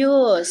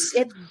insidious.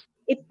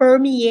 It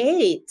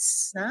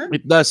permeates.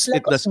 It does.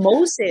 Like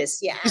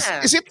osmosis. Yeah.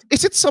 Is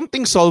it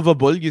something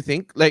solvable, you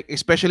think? Like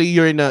especially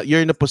you're in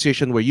a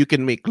position where you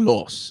can make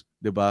laws,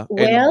 diba?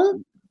 Well,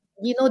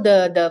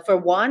 the for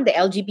one, the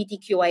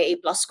LGBTQIA+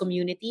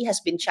 community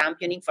has been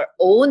championing for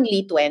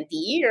only 20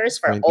 years,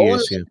 for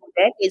only 2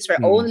 decades, for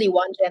only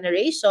one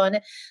generation,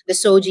 the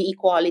SOGI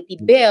Equality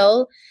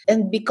Bill.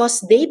 And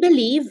because they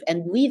believe,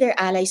 and we, their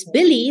allies,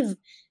 believe,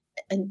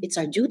 and it's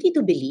our duty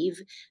to believe,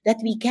 that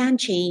we can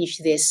change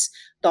this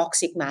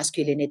toxic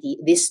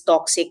masculinity, this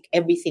toxic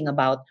everything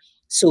about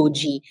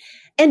SOGI.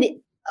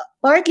 And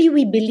partly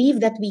we believe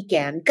that we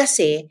can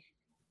kasi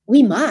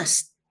we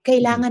must.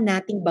 Kailangan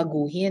nating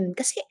baguhin.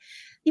 Kasi,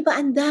 di ba,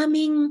 ang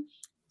daming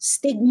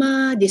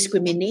stigma,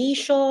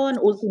 discrimination,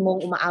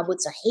 ultimong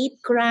umaabot sa hate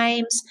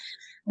crimes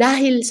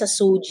dahil sa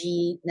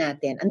SOGI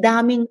natin. Ang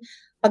daming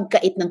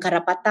pagkait ng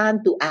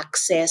karapatan to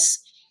access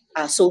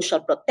social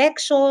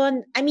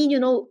protection. I mean,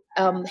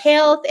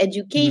 health,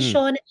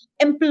 education,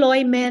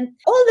 employment,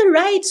 all the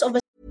rights of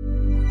a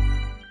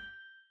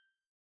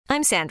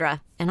I'm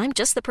Sandra, and I'm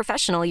just the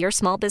professional your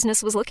small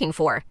business was looking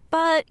for.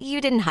 But you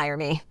didn't hire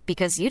me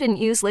because you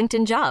didn't use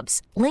LinkedIn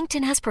Jobs.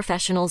 LinkedIn has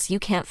professionals you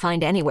can't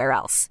find anywhere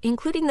else,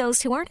 including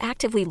those who aren't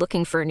actively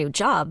looking for a new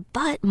job,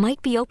 but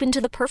might be open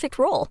to the perfect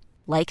role,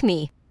 like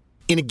me.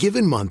 In a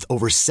given month,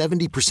 over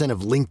 70%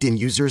 of LinkedIn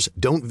users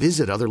don't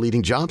visit other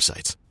leading job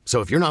sites. So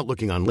if you're not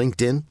looking on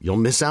LinkedIn,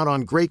 you'll miss out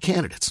on great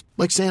candidates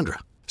like Sandra.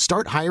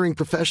 Start hiring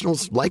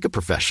professionals like a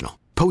professional.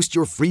 Post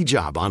your free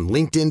job on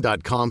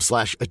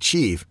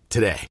linkedin.com/achieve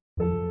today.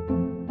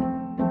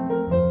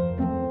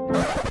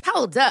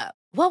 Hold up.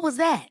 What was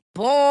that?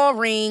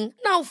 Boring.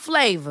 No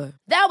flavor.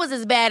 That was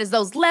as bad as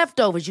those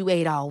leftovers you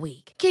ate all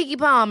week. Keke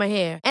Palmer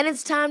here, and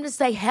it's time to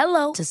say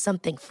hello to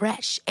something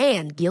fresh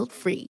and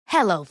guilt-free.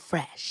 Hello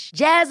Fresh.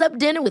 Jazz up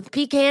dinner with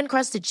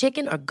pecan-crusted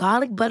chicken or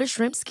garlic butter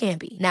shrimp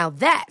scampi. Now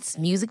that's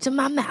music to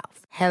my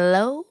mouth.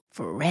 Hello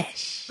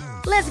Fresh.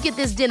 Let's get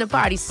this dinner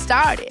party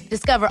started.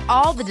 Discover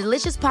all the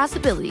delicious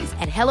possibilities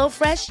at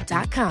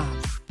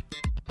hellofresh.com.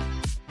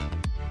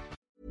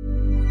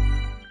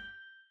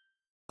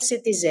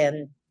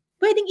 Citizen,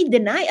 pwedeng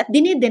i-deny at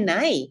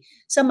dine-deny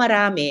sa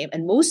marami,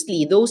 and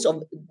mostly those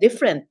of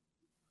different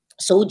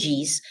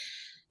SOGIs,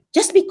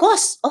 just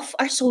because of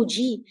our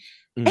SOGI.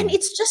 And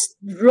it's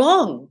just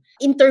wrong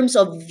in terms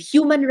of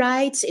human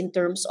rights, in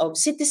terms of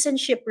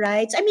citizenship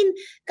rights. I mean,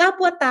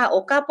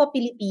 kapwa-tao,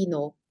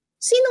 kapwa-Pilipino,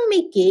 sinong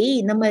may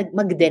K na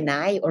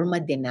mag-deny or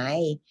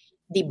ma-deny?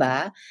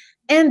 Diba?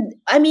 And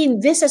I mean,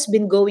 this has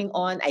been going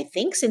on, I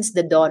think, since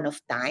the dawn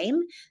of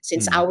time,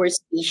 since our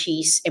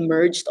species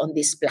emerged on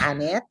this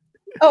planet.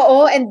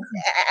 Oo, and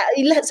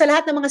sa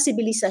lahat ng mga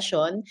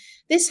sibilisasyon,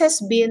 this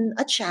has been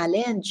a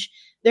challenge.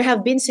 There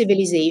have been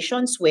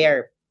civilizations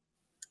where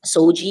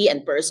SOGI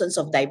and persons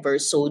of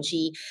diverse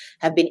SOGI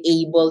have been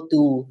able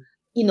to,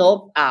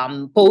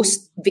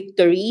 post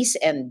victories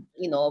and,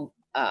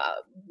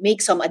 make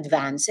some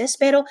advances.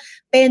 Pero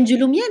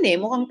pendulum yan eh.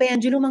 Mukhang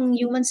pendulum ang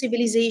human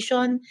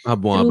civilization.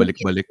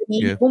 Bumabalik-balik.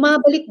 Yeah.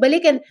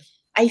 Bumabalik-balik. And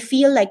I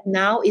feel like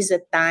now is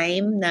a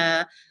time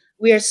na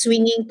we are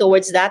swinging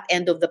towards that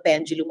end of the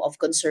pendulum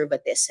of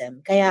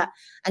conservatism. Kaya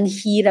ang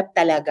hirap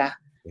talaga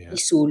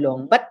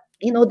isulong. But,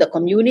 the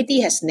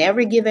community has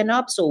never given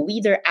up. So we,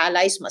 their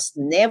allies, must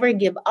never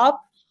give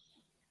up.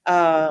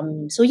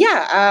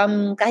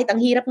 Kahit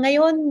ang hirap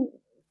ngayon,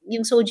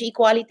 yung SOGI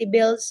Equality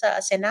Bill sa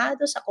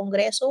Senado, sa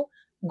Kongreso,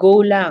 go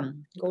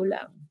lang.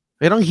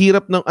 Pero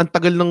ang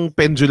tagal ng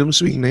pendulum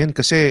swing na yan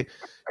kasi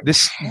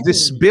this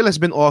bill has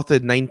been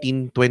authored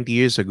 19-20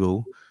 years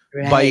ago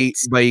by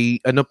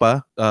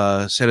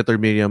Senator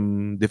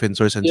Miriam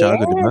Defensor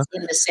Santiago, yes, diba?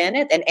 In the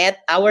Senate, and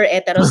our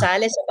Eta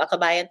Rosales of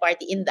Akabayan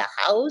Party in the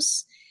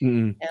House.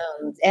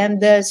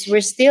 And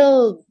we're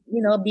still,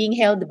 being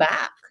held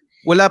back.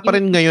 Wala pa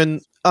rin ngayon.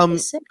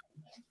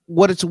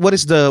 What is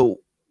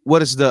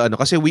the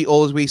kasi we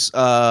always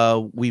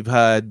we've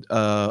had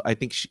I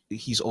think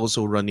he's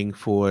also running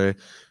for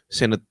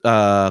Senate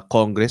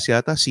Congress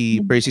yata si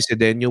Percy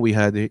Cedeño. We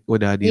had him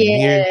here.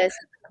 Yes,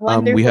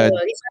 wonderful.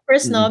 He's the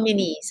first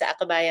nominee sa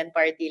Akabayan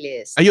Party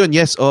list. Ayun,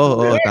 yes.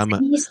 Yes, Tama.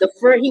 He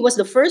was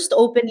the first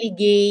openly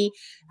gay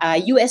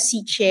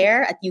USC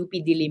chair at UP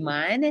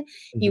Diliman.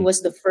 He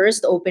was the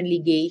first openly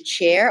gay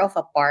chair of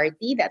a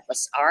party that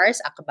was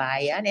ours,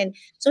 Akabayan. And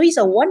so he's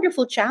a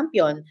wonderful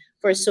champion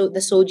for the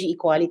SOGI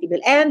Equality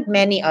Bill and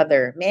many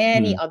other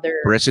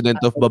President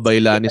of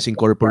Babaylanes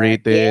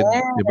Incorporated,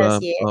 diba?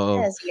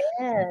 Yes.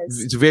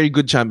 It's a very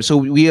good champion. So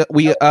we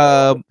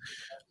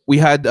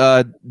had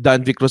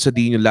Dan Vic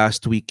Rosadino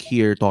last week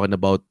here talking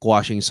about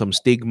quashing some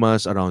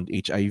stigmas around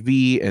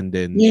HIV and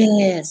then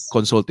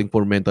consulting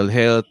for mental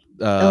health.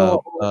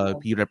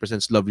 He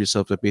represents Love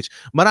Yourself the page.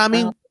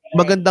 Maraming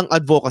magandang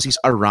advocacies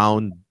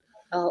around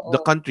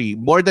the country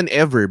more than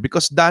ever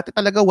because dati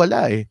talaga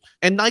wala eh.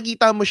 And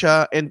nakikita mo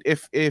siya, and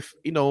if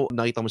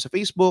nakita mo sa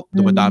Facebook,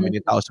 dumadami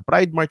din tao sa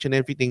Pride March and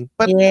everything.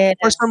 But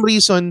for some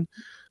reason,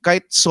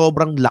 kahit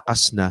sobrang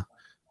lakas na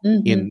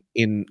in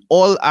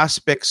all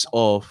aspects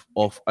of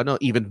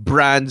even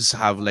brands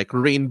have like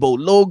rainbow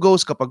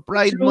logos kapag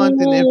Pride Month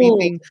and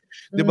everything,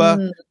 diba?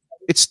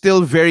 It's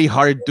still very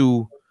hard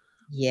to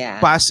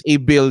pass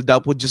a bill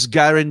that would just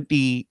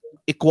guarantee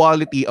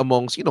equality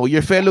amongst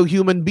your fellow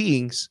human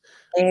beings.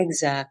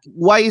 Exactly.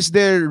 Why is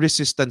there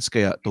resistance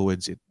kaya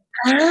towards it?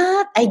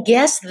 I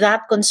guess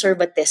that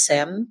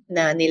conservatism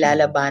na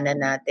nilalabanan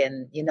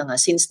natin,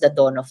 since the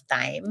dawn of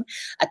time,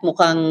 at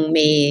mukhang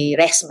may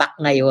rest back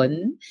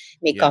ngayon,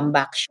 may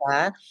comeback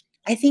siya.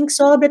 I think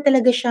sobra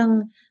talaga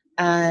siyang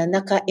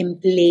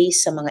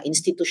naka-in-place sa mga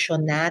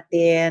institusyon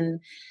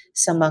natin,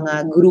 sa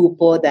mga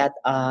grupo that,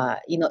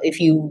 if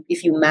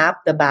you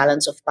map the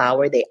balance of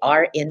power, they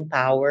are in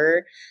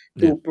power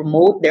to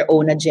promote their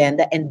own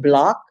agenda and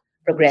block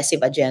progressive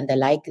agenda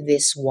like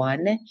this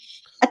one.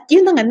 At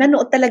yun na nga,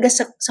 nanood talaga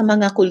sa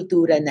mga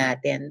kultura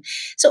natin.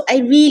 So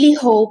I really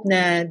hope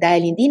na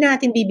dahil hindi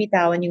natin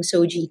bibitawan yung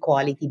SOGI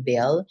Equality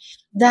Bill,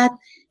 that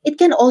it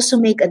can also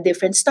make a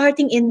difference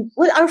starting in,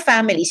 well, our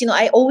families.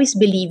 I always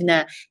believe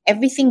na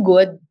everything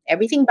good,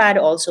 everything bad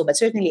also, but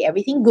certainly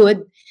everything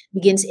good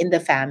begins in the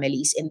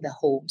families, in the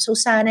home. So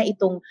sana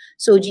itong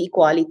SOGI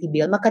Equality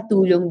Bill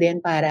makatulong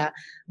din para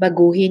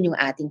baguhin yung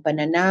ating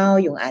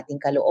pananaw, yung ating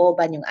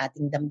kalooban, yung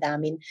ating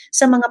damdamin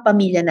sa mga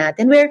pamilya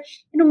natin where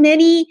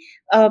many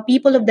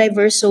people of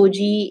diverse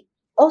SOGI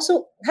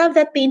also have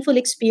that painful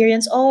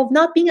experience of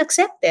not being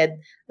accepted,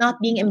 not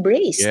being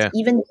embraced,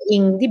 even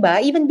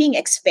being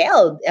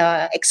expelled,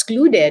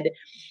 excluded.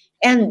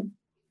 And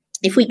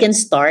if we can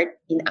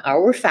start in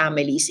our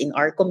families, in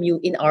our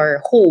in our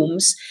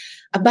homes,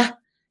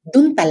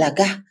 dun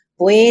talaga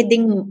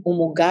pwedeng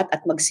umugat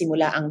at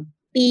magsimula ang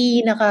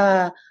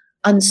pinaka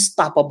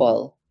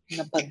unstoppable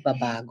na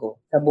pagbabago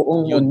sa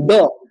buong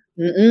mundo.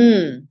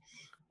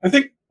 I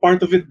think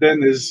part of it then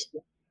is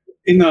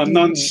in a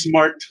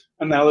non-smart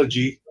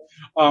analogy.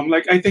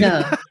 I think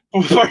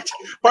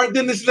part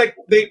then is like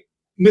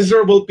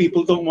miserable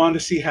people don't want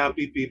to see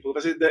happy people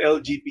because the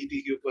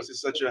LGBTQ plus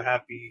is such a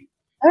happy.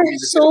 Are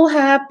so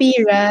happy,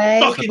 right?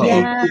 Fucking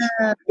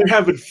they're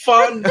having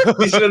fun.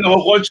 Hindi sila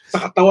nakakonscious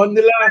sa katawan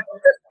nila.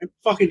 I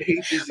fucking hate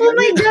this. Oh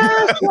my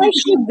gosh, why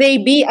should they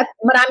be? At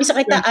marami sa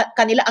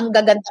kanila ang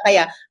gaganda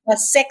kaya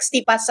mas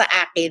sexy pa sa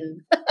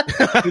akin.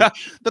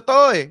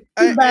 Totoo eh.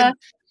 Diba?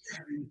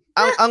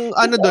 Ang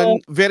ano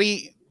doon,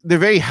 they're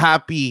very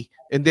happy.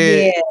 And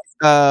then,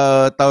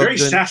 very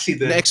sassy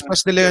then.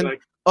 Na-express nila yun.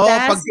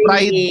 Pag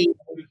Pride.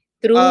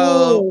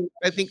 True.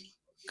 I think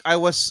I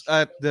was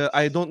at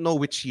I don't know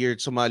which year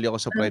sumali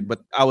ako sa Pride,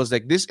 but I was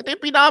like, ito yung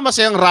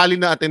pinakamasayang rally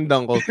na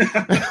attendan ko.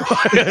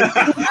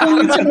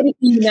 Yung sa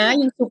Marikina,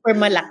 yung super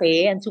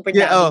malaki, and super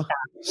dami.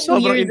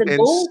 2 years intense.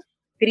 ago,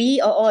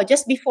 3,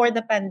 just before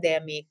the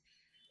pandemic.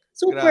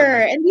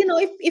 Super. Grabe. And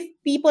if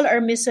people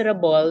are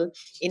miserable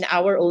in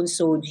our own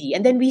SOGI,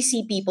 and then we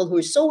see people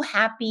who are so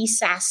happy,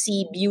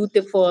 sassy,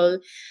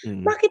 beautiful,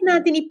 bakit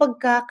natin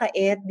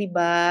ipagkakait, di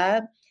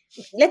ba?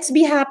 Let's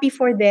be happy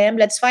for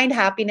them. Let's find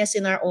happiness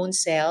in our own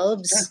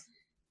selves.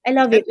 I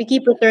love it. We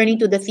keep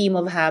returning to the theme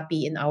of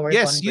happy in our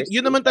conversation.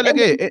 Yun naman talaga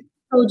eh.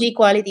 SOGI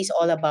Equality is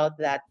all about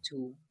that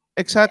too.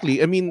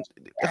 Exactly. I mean,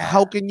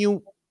 how can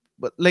you,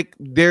 like,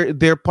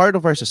 they're part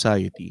of our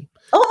society.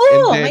 Oh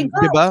and then, my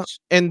gosh. Diba?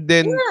 And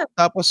then,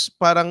 tapos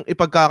parang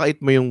ipagkakait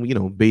mo yung,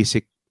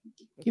 basic,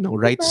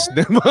 rights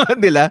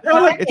nila.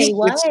 It's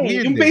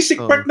weird. Yung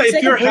basic part na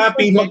if you're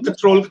happy,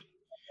 mag-troll,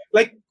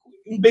 like,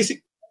 yung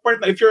basic part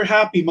na if you're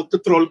happy,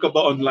 mag-troll ka ba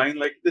online?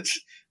 Like, that's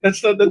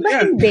not that.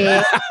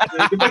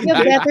 You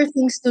have better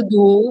things to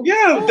do.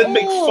 Yeah, then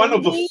make fun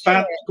of a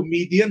fat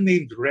comedian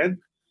named Red.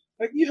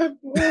 Like, you have...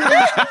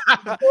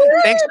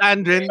 Thanks,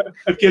 Andren.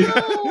 I'm kidding.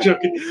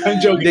 I'm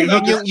joking.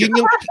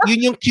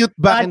 Yun yung cute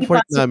back and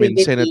forth namin,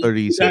 Senator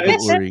Risa.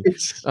 Don't worry.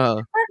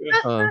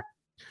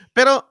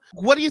 Pero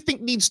what do you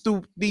think needs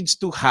to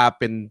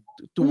happen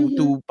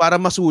to para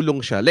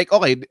masulong siya? Like,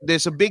 okay,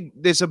 there's a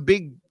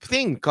big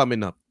thing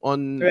coming up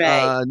on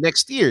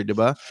next year, 'di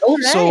ba?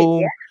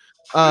 So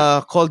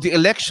called the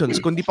elections.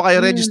 Kung di pa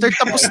kayo registered,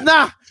 tapos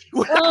na.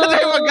 Wala na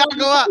tayong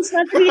magagawa. It's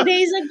not 3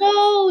 days ago.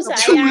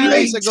 2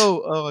 days ago.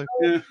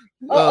 Okay.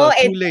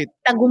 Too late.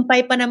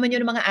 Tagumpay pa naman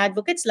yung mga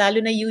advocates, lalo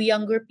na you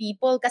younger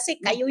people,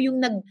 kasi kayo yung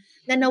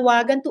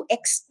nanawagan to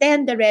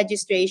extend the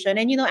registration.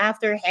 And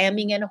after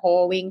hemming and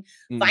hawing,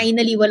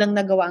 finally walang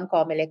nagawa ang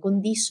COMELEC,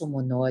 kundi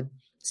sumunod.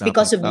 It's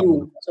because of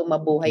you. So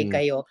mabuhay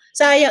kayo.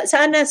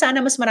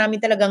 Sana mas marami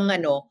talagang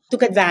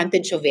took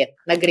advantage of it.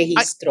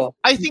 Nagrehistro.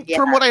 I think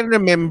from what I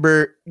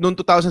remember, noong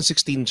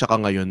 2016 tsaka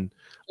ngayon,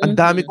 ang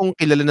dami kong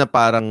kilala na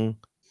parang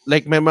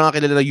like may mga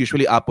kilala na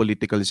usually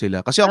apolitical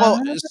sila. Kasi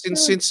ako,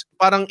 since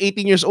parang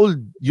 18 years old,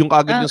 yung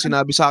kagad yung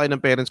sinabi sa akin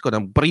ng parents ko,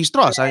 na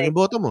parehistro, sayang yung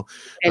boto mo.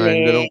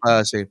 Ganun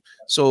kasi.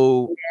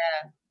 So,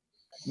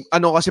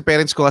 kasi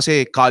parents ko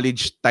kasi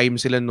college time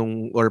sila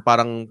or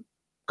parang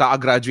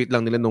ka-graduate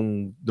lang nila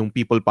nung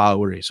people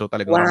power eh. So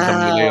talagang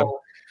ramdam nila yung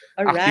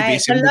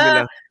activism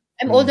nila.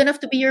 I'm old enough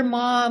to be your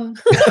mom.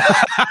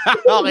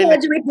 Okay.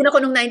 Graduate din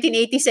ako nung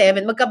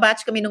 1987.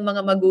 Magka-batch kami ng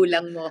mga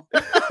magulang mo.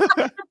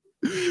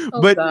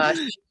 But,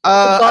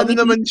 ano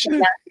naman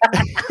siya?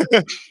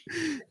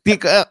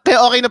 Kaya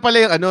okay na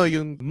pala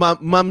yung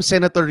Ma'am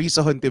Senator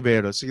Risa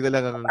Hontiveros. Sige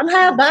na lang. Ang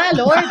haba,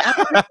 Lord.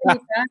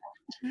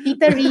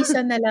 Tita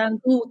Risa na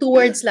lang. Two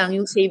words lang.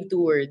 Yung save 2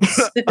 words.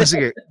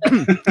 Sige.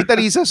 Tita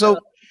Risa,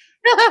 so,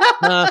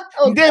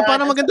 hindi,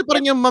 parang maganda pa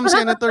rin yung Ma'am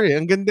Senator eh.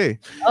 Ang ganda eh.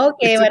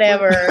 Okay,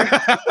 whatever.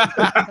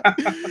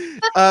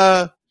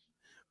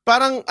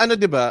 Parang,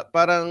 diba?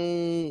 Parang,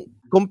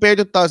 compared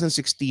to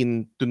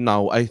 2016 to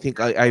now, I think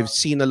I've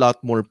seen a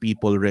lot more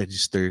people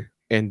register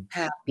and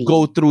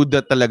go through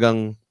that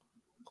talagang,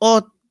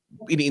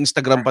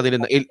 ini-Instagram pa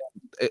nila na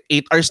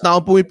 8 hours na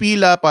ako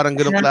pumipila, parang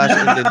ganun klase.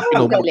 And then,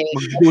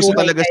 mag-boost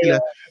talaga sila.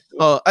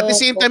 At the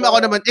same time,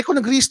 ako naman, kung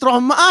nag-registro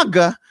ako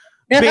maaga,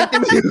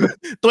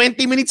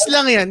 20 minutes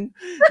lang yan.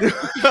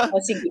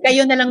 O sige,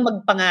 kayo na lang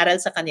magpangaral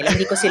sa kanila.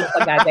 Hindi ko sila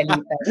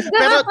pagagalitan.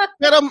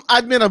 pero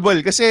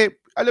admirable kasi,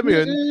 alam mo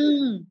yun,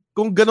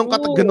 kung ganun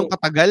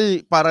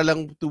katagal para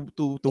lang to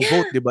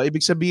vote, di ba?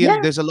 Ibig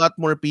sabihin, there's a lot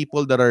more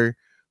people that are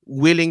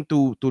willing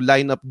to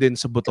line up din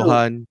sa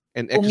botohan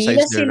and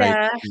exercise their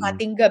right.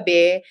 Hating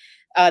gabi.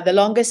 The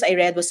longest I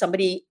read was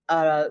somebody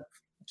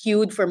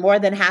queued for more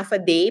than half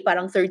a day,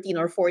 parang 13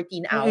 or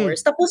 14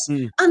 hours. Tapos,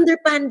 under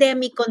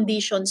pandemic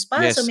conditions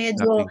pa. Yes, so,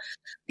 medyo,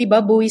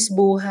 diba, buwis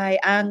buhay.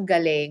 Ang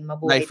galing.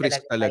 Mabuhay life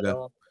risk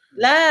talaga.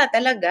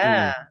 Talaga.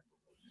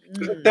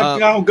 Tempt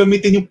nga ako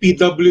gamitin yung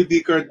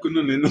PWD card ko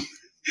nun, no?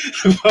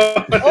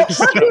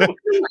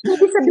 Ano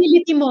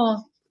disability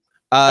mo?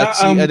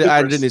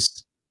 Adrian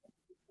is,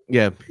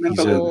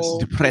 he's a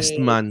depressed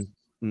man.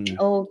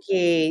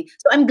 Okay.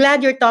 So I'm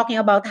glad you're talking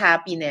about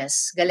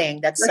happiness.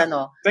 Galing. That's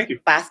Thank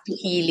you. Path to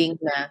healing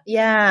na.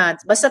 Yeah.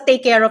 Basta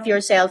take care of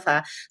yourself,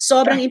 ha.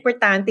 Sobrang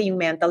importante yung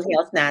mental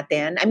health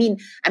natin. I mean,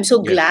 I'm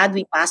so glad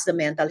we passed the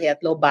mental health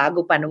law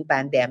bago pa nung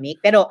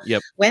pandemic. Pero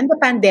when the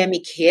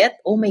pandemic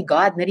hit, oh my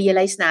God,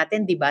 na-realize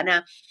natin, di ba,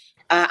 na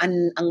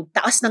ang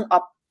taas ng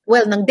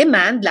ng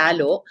demand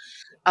lalo,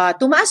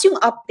 tumaas yung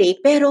uptake,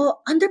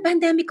 pero under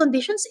pandemic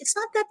conditions, it's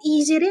not that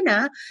easy rin,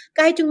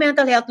 Kahit yung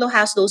mental health law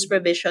has those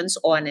provisions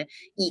on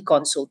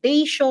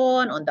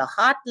e-consultation, on the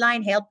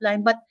hotline,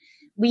 helpline, but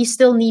we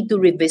still need to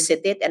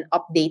revisit it and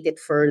update it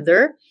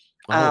further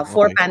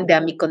for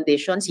pandemic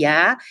conditions,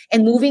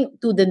 and moving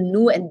to the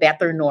new and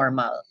better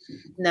normal.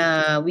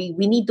 Na we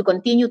need to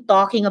continue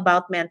talking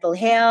about mental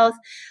health,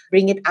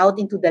 bring it out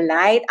into the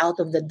light,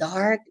 out of the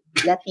dark,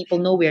 let people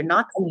know we're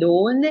not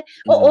alone.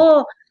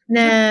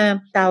 Na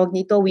tawag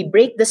nito, we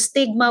break the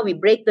stigma, we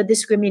break the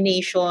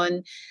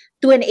discrimination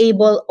to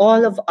enable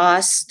all of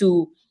us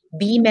to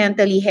be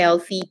mentally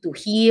healthy, to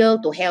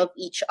heal, to help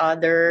each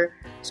other.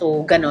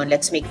 So, ganon,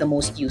 let's make the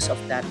most use of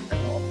that.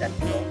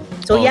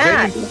 So,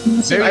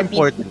 very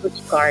important.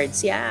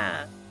 Cards,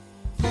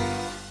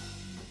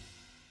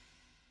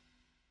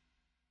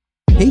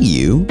 Hey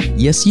you,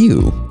 yes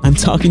you, I'm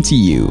talking to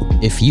you.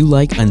 If you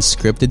like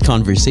unscripted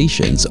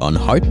conversations on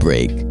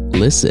heartbreak,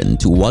 listen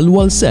to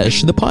Walwal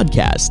Sesh the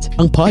podcast,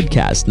 ang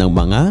podcast ng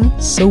mga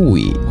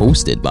sawi,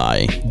 hosted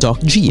by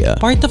Doc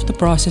Gia. Part of the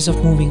process of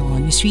moving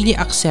on is really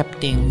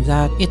accepting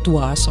that it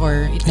was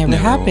or it never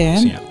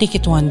happened. Take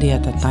it one day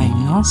at a time,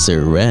 no?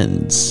 Sir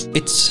Renz.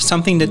 It's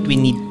something that we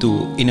need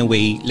to, in a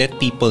way, let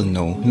people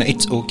know na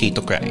it's okay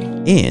to cry.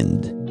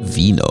 And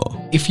Vino.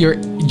 If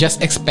you're just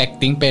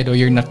expecting pero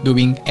you're not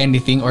doing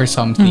anything or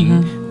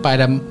something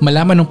para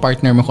malaman ng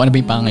partner mo kung ano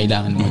ba yung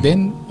pangangailangan mo,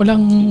 then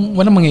walang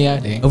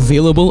mangyayari.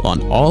 Available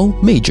on all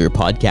major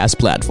podcast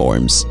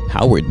platforms.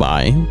 Powered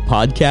by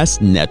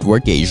Podcast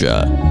Network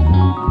Asia.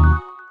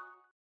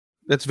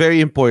 That's very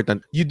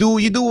important. You do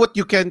what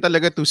you can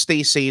talaga to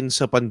stay sane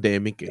sa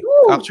pandemic.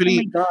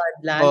 Actually, oh my God,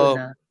 lalo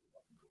na.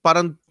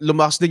 Parang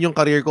lumakas din yung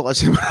career ko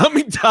kasi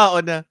maraming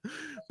tao na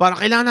parang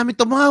kailangan namin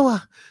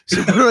tumawa.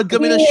 Sumunod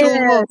kami ng show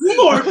mo.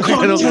 More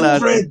content,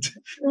 Fred!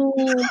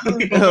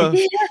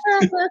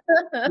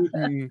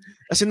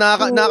 Kasi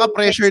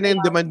nakaka-pressure na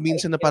yung demand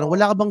minsan na parang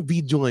wala ka bang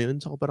video ngayon?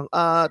 So parang,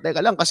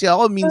 teka lang. Kasi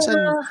ako minsan,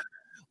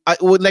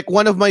 like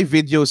one of my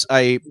videos,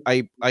 I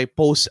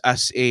post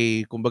as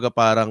a, kumbaga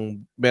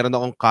parang meron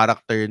akong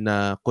character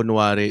na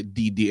kunwari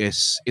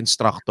DDS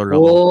instructor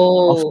ako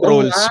of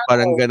trolls,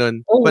 parang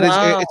ganun. But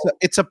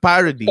it's a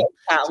parody.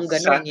 Taong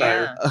ganun,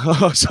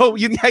 So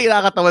yun nga yung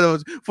nakakatawa.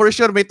 For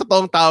sure may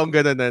totoong taong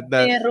ganun na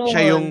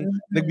siya yung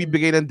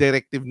nagbibigay ng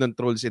directive ng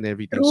trolls and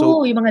everything.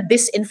 So yung mga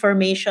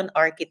disinformation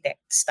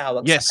architects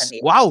tawag sa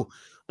kanila. Wow!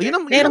 Yun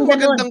ang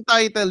magandang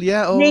title,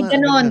 may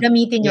ganon,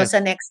 gamitin nyo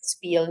sa next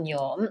spiel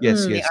nyo.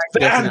 Yes.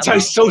 The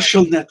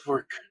anti-social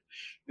network.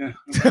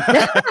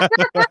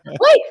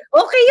 Uy,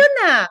 okay yun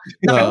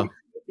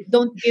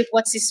Don't give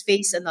what's his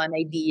face an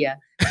idea.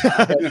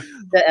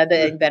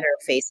 The inventor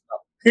of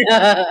Facebook.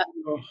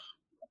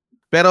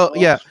 Pero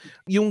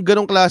yung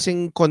ganong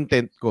klaseng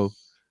content ko,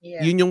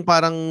 yun yung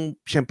parang,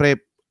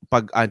 syempre,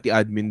 pag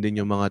anti-admin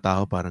din yung mga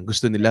tao, parang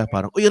gusto nila,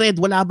 parang, uy Red,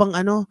 wala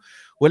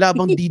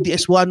bang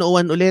DDS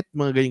 101 ulit?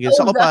 Mga ganyan.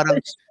 So ako parang,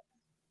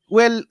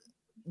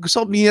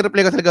 gusto ko,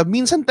 minireply ko talaga.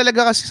 Minsan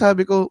talaga kasi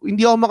sabi ko,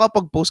 hindi ako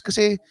makapag-post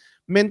kasi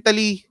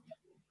mentally,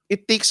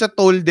 it takes a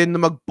toll din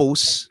na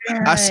mag-post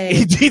as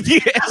a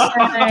DDS.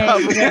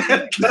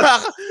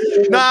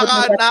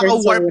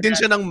 Nakaka-warp din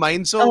siya ng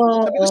mind. So,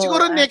 sabi ko,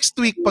 siguro next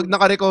week, pag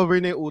naka-recover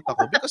na yung utak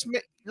ko. Because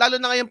lalo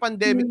na ngayong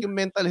pandemic, yung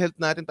mental health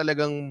natin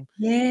talagang,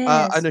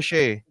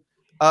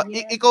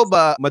 ikaw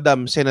ba,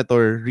 Madam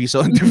Senator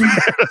Rizzo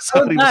Ontiveros?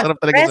 Sorry, masarap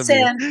talaga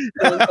sabihin.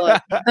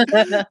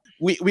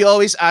 we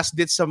always ask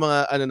this sa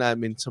mga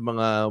sa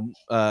mga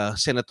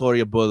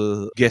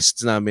senatoriable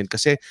guests namin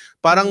kasi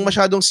parang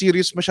masyadong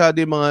serious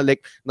yung mga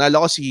like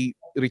naalala ko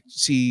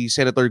si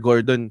Senator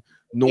Gordon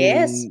nung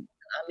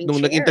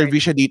nung nag-interview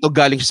siya dito,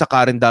 galing siya sa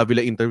Karen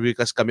Davila interview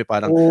kasi kami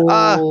parang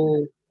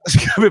Kasi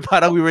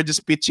parang we were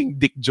just pitching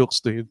dick jokes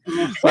to him.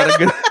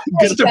 Parang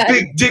Just a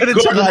big dick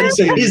going on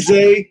sa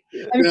Izay.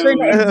 I'm sure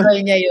na-enjoy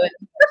niya yun.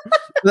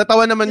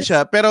 Natawa naman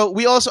siya. Pero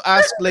we also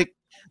asked like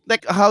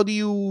how do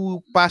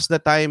you pass the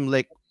time?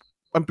 Like,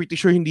 I'm pretty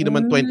sure hindi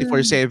naman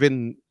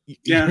 24/7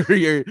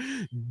 you're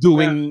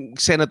doing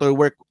senator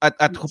work at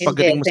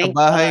pagdating mo sa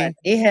bahay.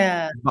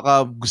 Yeah.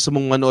 Baka gusto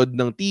mong manood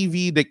ng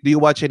TV. Like, do you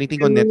watch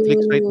anything on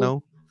Netflix right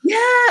now?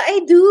 Yeah,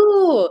 I do.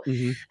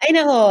 Mm-hmm. Ay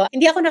nako,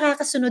 hindi ako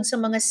nakakasunod sa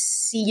mga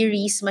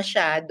series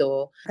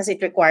masyado kasi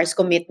it requires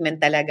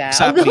commitment talaga.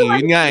 Exactly,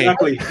 yun nga eh.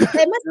 Exactly.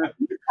 Mas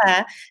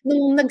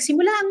nung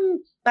nagsimula ang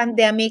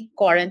pandemic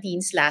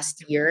quarantines last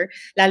year,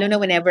 lalo na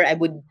whenever I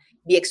would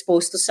be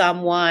exposed to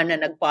someone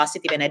na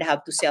nag-positive and I'd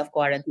have to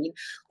self-quarantine,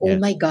 oh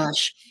my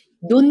gosh,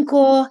 dun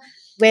ko,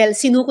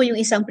 sinuko yung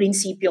isang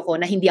prinsipyo ko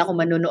na hindi ako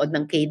manonood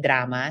ng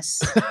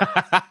K-dramas.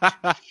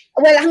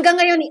 Well, hanggang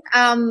ngayon,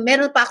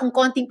 meron pa akong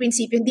konting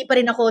prinsipyo. Hindi pa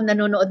rin ako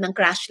nanonood ng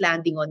Crash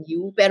Landing on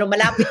You. Pero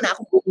malapit na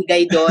ako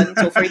bumigay doon.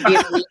 So,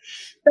 forgive me.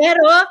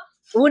 Pero,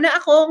 una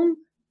akong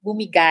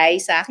bumigay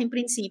sa aking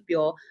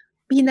prinsipyo,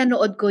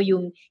 pinanood ko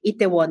yung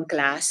Itaewon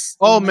Class.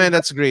 Oh man,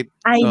 that's great.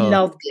 I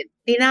loved it.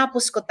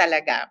 Tinapos ko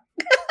talaga.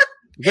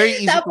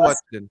 Very easy to watch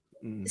din.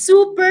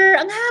 Super,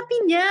 ang happy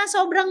niya,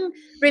 sobrang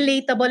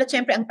relatable at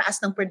syempre ang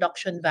taas ng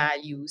production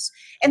values.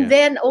 And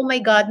then, oh my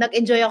God,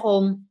 nag-enjoy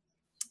akong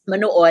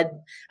manood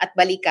at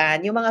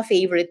balikan yung mga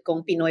favorite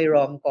kong Pinoy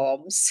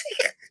rom-coms.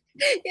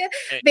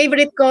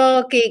 Favorite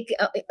ko,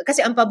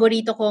 kasi ang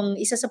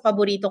isa sa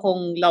paborito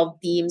kong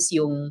love teams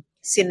yung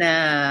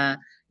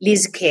sina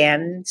Liz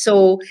Ken.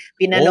 So,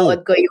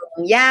 pinanood ko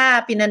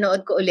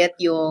ulit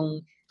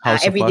yung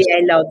Every Day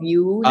I Love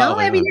You.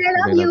 Every Day I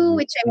Love You,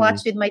 which I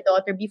watched with my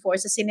daughter before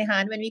sa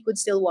sinehan when we could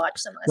still watch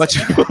some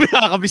sinehan.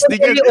 Nakakamiss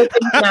din yun.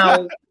 Open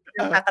now.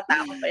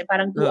 Nakakatakot pa rin.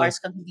 Parang 2 hours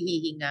kang hindi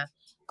hihinga.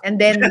 And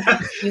then,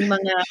 yung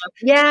mga,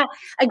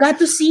 I got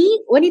to see,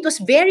 when it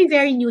was very,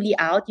 very newly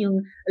out,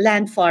 yung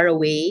Land Far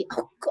Away.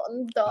 Oh,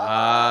 ganda.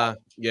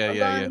 Yeah.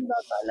 Ganda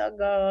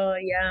talaga.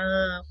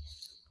 Yeah.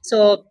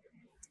 So,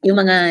 yung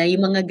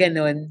mga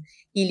ganon,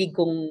 hilig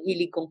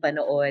kong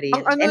panoorin.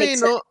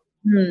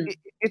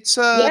 It's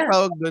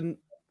tawag dun,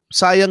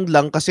 sayang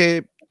lang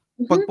kasi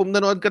pag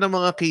nanood ka ng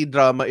mga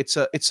K-drama, it's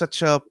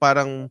such a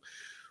parang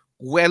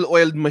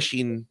well-oiled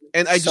machine.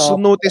 And I just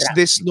noticed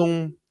this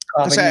nung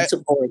kasi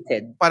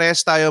supported.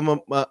 Parehas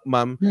tayo,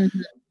 ma'am.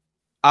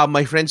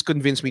 My friends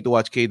convinced me to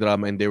watch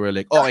K-drama and they were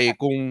like, okay,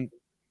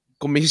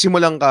 kung may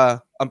simulan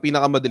ka, ang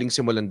pinakamadaling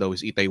simulan daw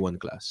is Itaewon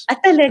Class.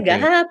 Talaga?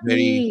 Okay.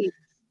 Happy.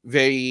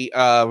 Very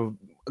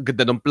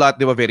ganda ng plot,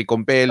 di ba? Very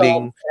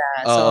compelling.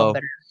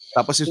 Sobra.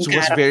 Tapos it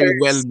was very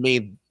well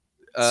made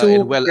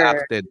and well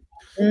acted.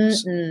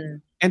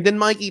 And then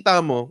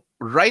makikita mo,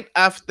 right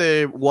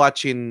after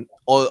watching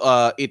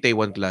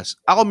Itaewon Class,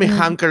 ako may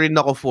hankering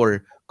ako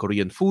for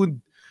Korean food.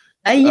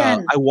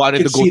 Ayan. I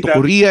wanted to go to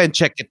Korea and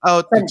check it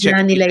out. To check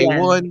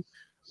Itaewon.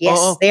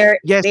 Yes,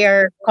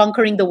 they're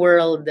conquering the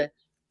world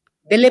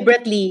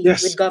deliberately.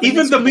 Yes, with government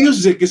even the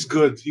music is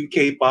good. Yung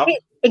K-pop.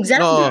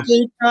 Exactly,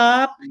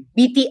 K-pop,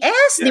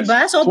 BTS, di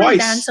ba? Sobrang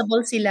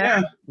danceable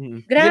sila.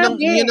 Yeah. Grabe.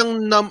 Yun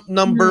ang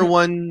number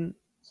one,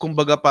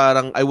 kumbaga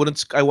parang I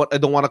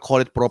don't want to call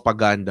it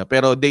propaganda,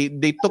 pero they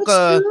took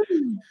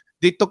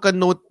a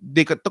note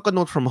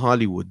from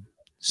Hollywood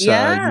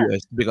sa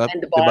US because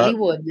and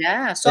Bollywood,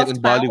 soft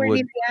power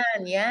Bollywood.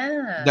 Din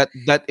yan.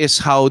 That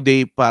is how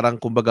they parang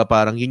kumbaga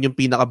parang yun yung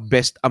pinaka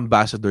best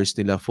ambassadors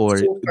nila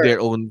for their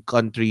own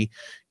country.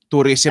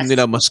 Tourism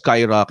nila mas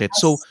skyrocket.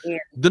 So,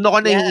 doon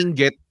ako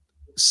naiinggit.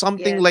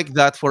 Something like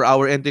that for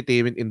our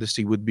entertainment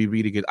industry would be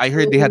really good. I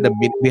heard they have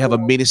a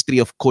Ministry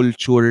of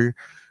Culture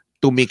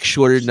to make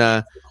sure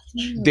na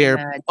they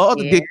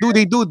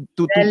do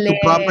to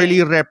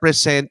properly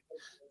represent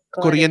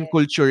Korean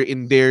culture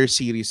in their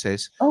series.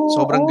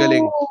 Sobrang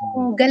galing.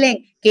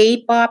 Galing.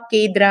 K-pop,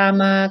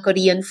 K-drama,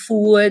 Korean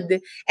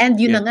food, and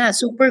yun na nga,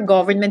 super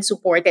government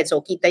supported. So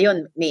kita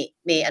yun, may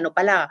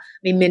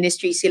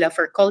ministry sila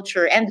for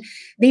culture and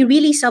they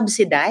really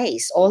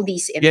subsidize all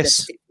these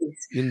industries.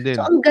 Yes.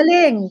 So ang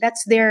galing.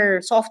 That's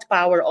their soft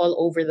power all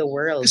over the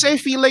world. Kasi I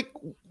feel like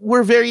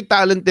we're very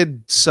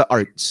talented sa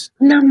arts.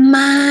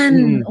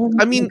 Naman! Oh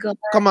I mean,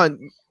 come on.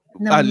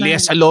 Lea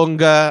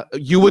Salonga,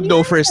 you would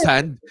know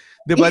firsthand.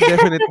 Diba?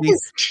 Definitely.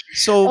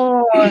 So,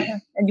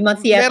 and yung mga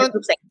theater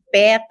groups like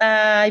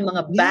PETA, yung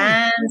mga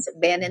bands,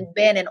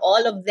 Ben and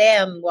all of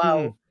them.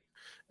 Wow.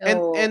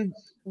 And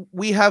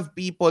we have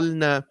people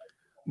na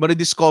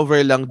ma-discover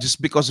lang just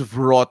because of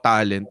raw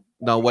talent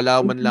na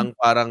wala man lang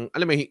parang,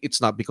 alam mo, it's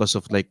not because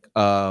of like,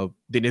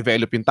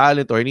 dinevelop yung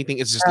talent or anything.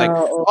 It's just like,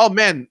 oh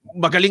man,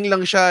 magaling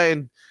lang siya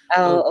and,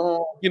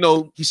 you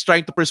know, he's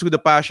trying to pursue the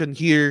passion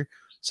here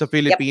sa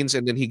Philippines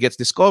and then he gets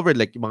discovered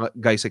like yung mga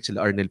guys like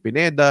sila Arnel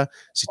Pineda,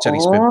 si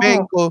Charis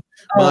Pempenko,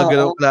 mga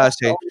ganong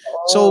klase.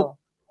 So,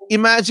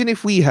 imagine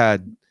if we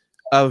had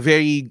a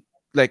very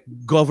like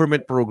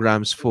government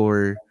programs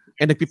for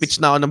And nagpipitch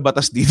na ako ng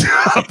batas dito.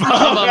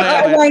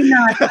 Why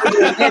not?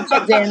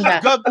 Agenda.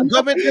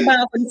 Government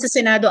ba ako sa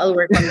Senado, I'll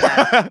work on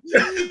that.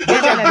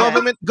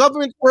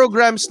 government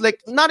programs,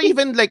 like, not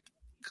even like,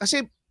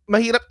 kasi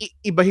mahirap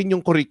ibahin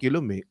yung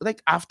curriculum eh.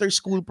 Like after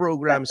school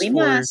programs We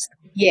for... must.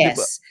 Yes.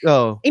 Diba?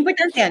 Oh.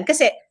 Importante yan.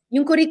 Kasi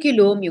yung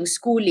curriculum, yung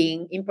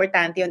schooling,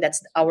 importante yun. That's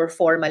our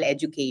formal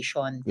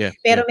education. Yeah.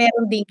 Pero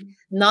meron ding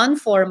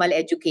non-formal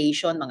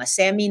education, mga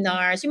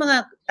seminars, yung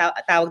mga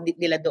tawag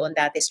nila doon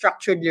dati,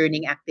 structured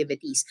learning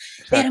activities.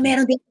 Pero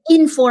meron ding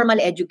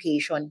informal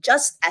education,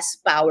 just as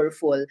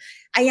powerful.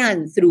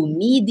 Ayan, through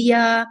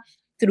media,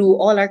 through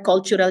all our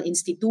cultural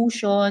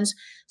institutions.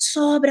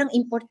 Sobrang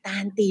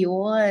importante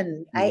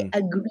yun. I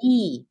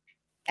agree.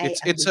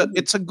 It's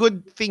a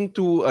good thing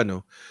to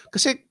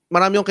kasi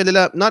marami yung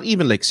kilala, not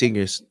even like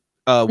singers.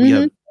 We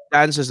have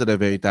dancers that are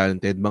very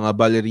talented, mga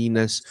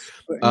ballerinas,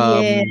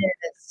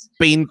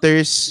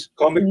 painters,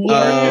 comic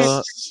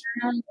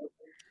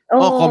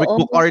comic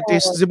book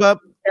artists, diba?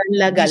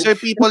 These are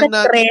people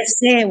na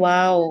 13,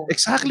 wow.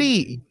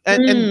 Exactly.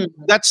 And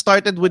that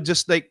started with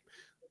just like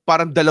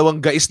parang dalawang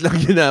guys lang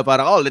yun na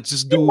parang let's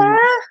just do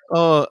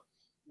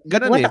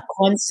ganun what a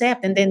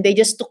concept. And then they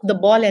just took the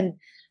ball and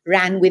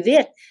ran with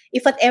it.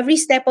 If at every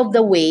step of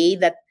the way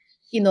that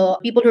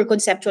people who are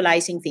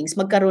conceptualizing things,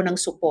 magkaroon ng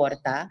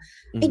suporta,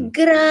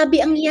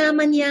 grabe, ang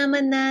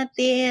yaman-yaman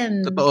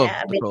natin. Totoo.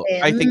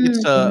 I think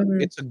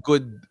it's a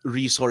good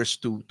resource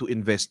to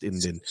invest in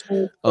din.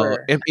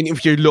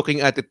 If you're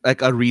looking at it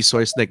like a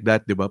resource like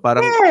that, diba?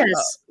 Parang,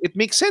 it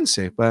makes sense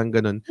eh. Parang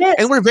ganun. Yes.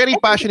 And we're very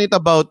passionate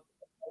about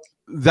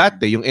that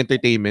yung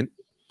entertainment.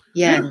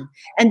 Yeah.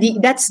 And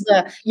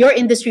your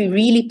industry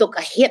really took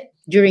a hit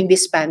during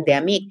this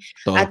pandemic.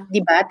 At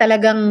 'di ba,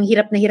 talagang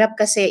hirap na hirap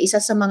kasi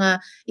isa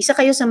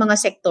kayo sa mga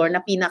sektor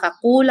na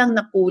pinakakulang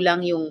na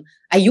kulang yung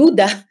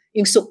ayuda,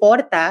 yung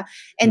suporta,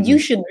 and you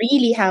should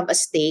really have a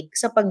stake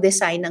sa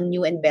pag-design ng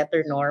new and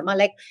better normal.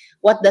 Like,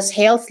 what does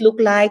health look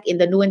like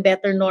in the new and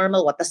better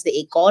normal? What does the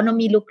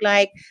economy look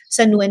like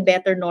sa new and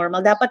better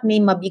normal? Dapat may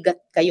mabigat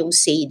kayong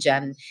say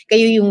dyan.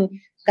 Kayo yung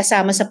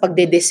kasama sa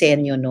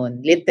pagdedesenyo nun.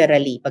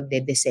 Literally,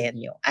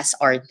 pagdedesenyo as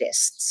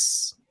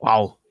artists.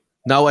 Wow.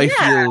 Now I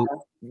feel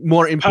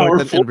more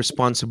important and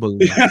responsible.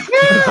 You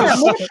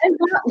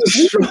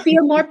should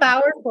feel more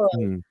powerful.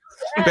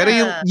 Yeah. Pero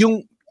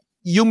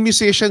yung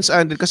musicians,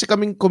 and kasi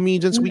kaming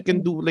comedians, we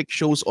can do like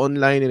shows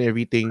online and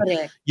everything.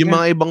 Correct. Yung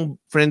mga ibang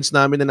friends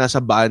namin na nasa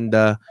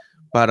banda,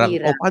 parang,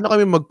 paano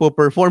kami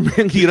magpo-perform?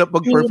 Ang hirap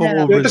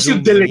mag-perform over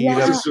Zoom.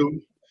 Zoom.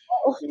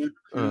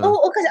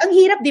 Kasi ang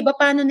hirap, di ba?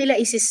 Paano nila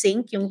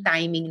isi-sync yung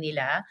timing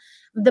nila?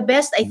 The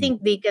best I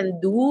think they can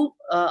do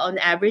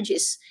on average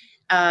is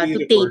to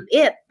tape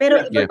it.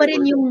 Pero iba pa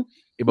rin yung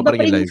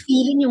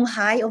feeling, yung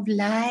high of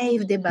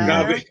live, di ba?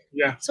 Grabe.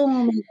 Yeah. So,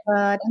 oh my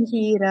God, ang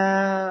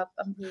hirap.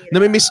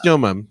 Nami-miss nyo,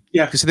 ma'am?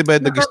 Yeah. Kasi di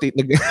ba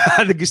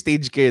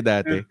nag-stage kayo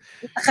dati?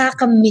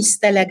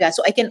 Nakaka-miss talaga.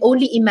 So, I can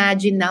only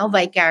imagine now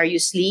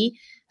vicariously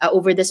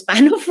over the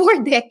span of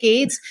 4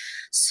 decades.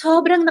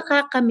 Sobrang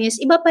nakaka-miss.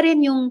 Iba pa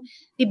rin yung,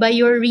 di ba,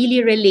 you're really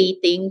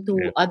relating to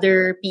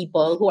other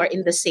people who are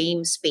in the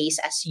same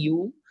space as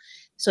you.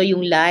 So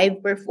yung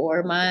live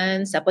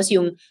performance, tapos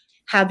yung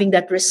having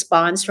that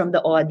response from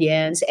the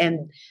audience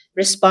and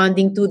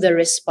responding to the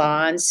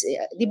response,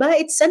 'di ba?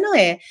 It's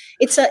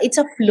it's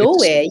a flow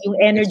yung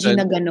energy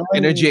na gano'n.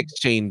 Energy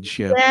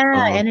exchange,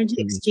 energy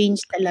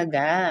exchange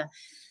talaga.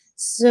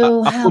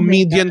 So a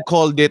comedian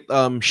called it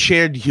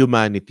shared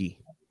humanity.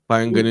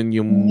 Parang ganun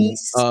yung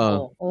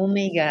oh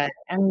my God,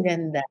 ang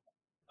ganda.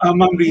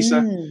 Ma'am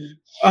Risa,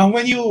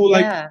 when you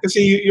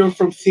kasi you're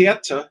from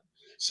theater,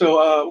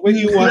 so when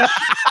you watch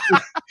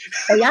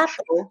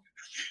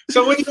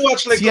so when you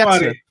watch like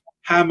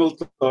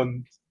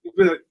Hamilton,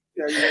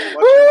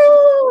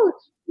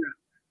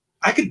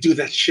 I could do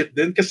that shit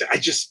then because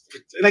I just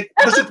like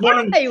doesn't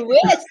want to. I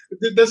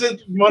wish.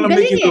 Doesn't want to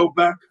make you go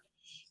back.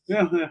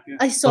 Yeah.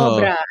 Ay,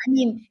 sobra. I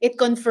mean, it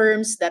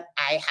confirms that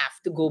I have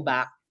to go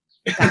back.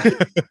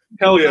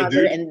 Hell yeah,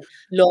 dude. And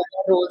law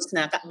roles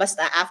na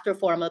basta after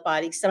formal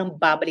politics sarang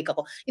babalik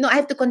ako. I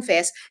have to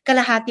confess,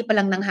 kalahati pa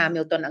lang ng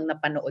Hamilton ang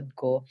napanood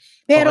ko.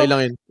 Pero okay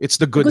lang yun. It's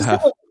the good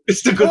half.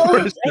 It's the good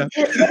first half.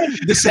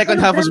 The second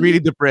half was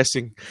really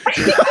depressing.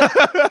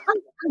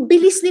 Ang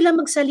bilis nila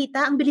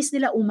magsalita, ang bilis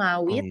nila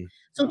umawit.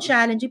 So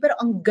challenging, pero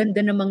ang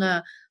ganda ng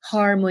mga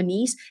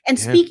harmonies. And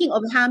speaking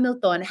of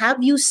Hamilton,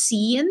 have you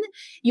seen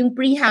yung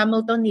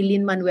pre-Hamilton ni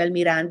Lin-Manuel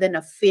Miranda na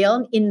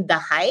film In the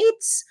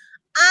Heights?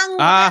 Ang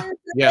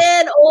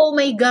galing! Oh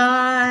my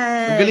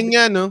God! Ang galing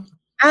niya, no?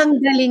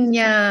 Ang galing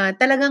niya.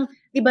 Talagang,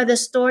 di ba, the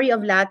story of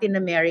Latin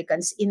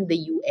Americans in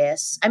the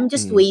US. I'm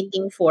just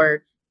waiting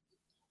for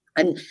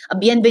a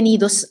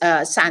Bienvenidos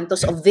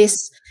Santos of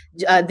this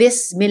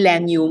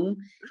millennium,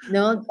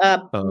 no?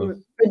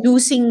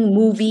 Producing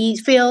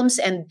films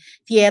and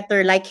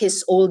theater like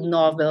his old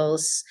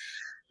novels.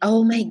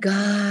 Oh my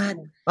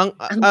God! Ang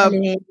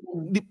galing.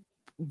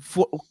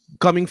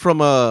 Coming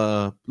from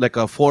a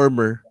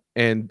former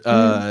and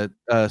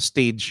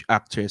stage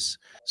actress.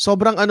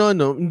 Sobrang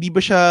hindi ba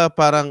siya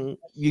parang,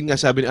 yun nga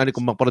sabi ni Ani,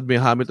 kung maparod mo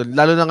yung Hamilton,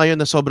 lalo na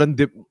ngayon na sobrang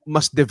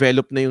mas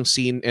develop na yung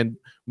scene and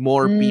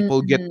more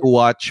people get to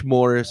watch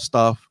more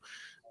stuff.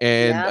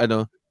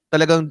 And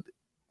talagang,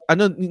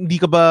 hindi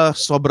ka ba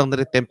sobrang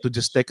na-attempt to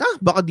just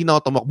baka di na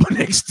ako tumakbo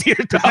next year.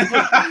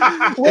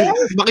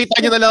 Makita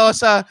nyo na lang ako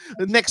sa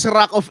next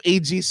Rock of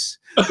Ages.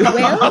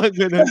 Well,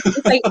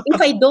 if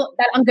I don't,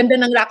 ang ganda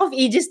ng Rock of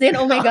Ages din,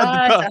 oh my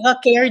God,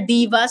 Care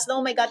Divas,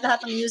 oh my God,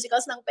 lahat ng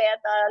musicals ng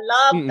PETA,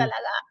 love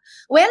talaga.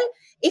 Well,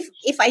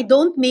 if I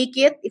don't make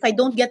it, if I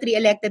don't get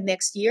re-elected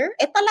next year,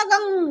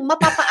 talagang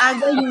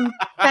mapapaaga yung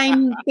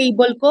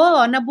timetable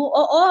ko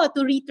to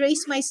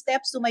retrace my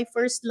steps to my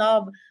first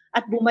love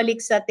at bumalik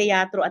sa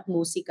teatro at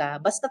musika.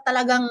 Basta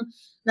talagang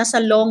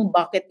nasa long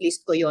bucket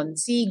list ko yon.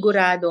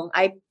 Siguradong,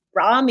 I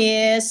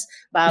promise,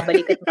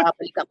 babalik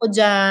ako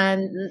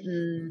dyan.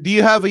 Do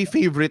you have a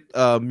favorite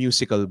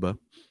musical ba?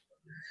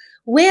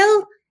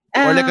 Well,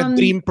 or like a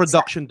dream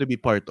production to be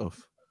part of?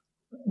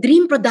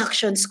 Dream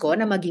productions ko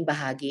na maging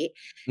bahagi.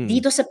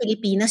 Dito sa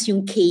Pilipinas,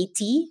 yung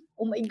Katie.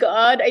 Oh my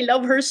God, I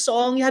love her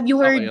song. Have you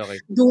heard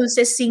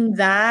Dulce sing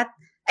that?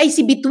 Ay,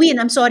 si Between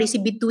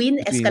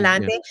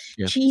Escalante.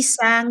 Yeah. She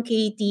sang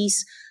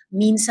Katie's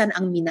Minsan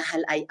ang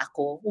Minahal Ay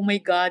Ako. Oh my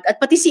God. At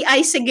pati si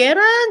Ai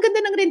Segura, ang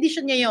ganda ng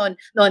rendition niya yon.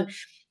 Noon,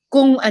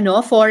 kung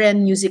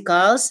foreign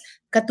musicals,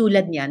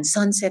 katulad niyan,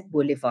 Sunset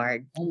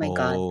Boulevard. Oh my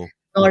God.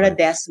 Nora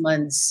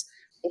Desmond's,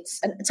 it's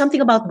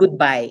something about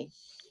goodbye.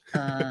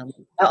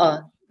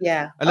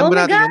 Yeah. Alam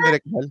ba natin yung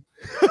direct hal?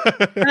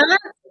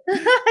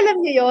 Alam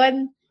niyo yun?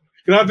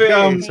 Grabe,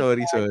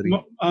 sorry.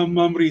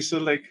 Ma'am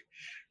Risa, like,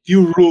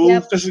 you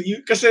rule. Kasi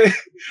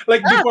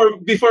like,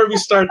 before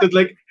we started,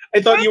 like, I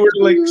thought you were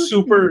like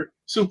super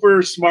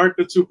smart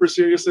and super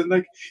serious, and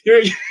like you're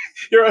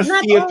a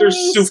theater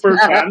super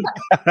fan.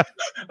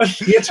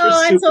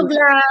 I'm so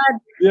glad.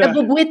 The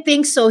Bubwit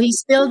thinks so. He's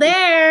still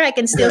there. I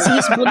can still see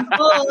his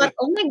buntot.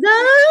 Oh my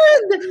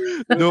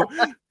God! No.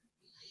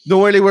 Don't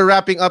worry, we're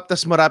wrapping up,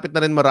 tas marapit na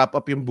rin marap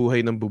up yung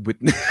buhay ng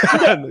Bubwit.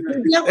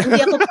 Hindi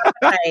ako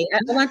patay. I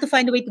want to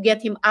find a way to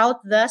get him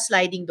out the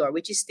sliding door,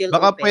 which is still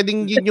baka open.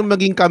 pwedeng yun yung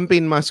maging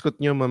campaign mascot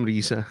nyo, Ma'am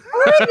Risa. Oh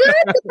my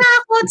God,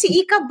 natakot si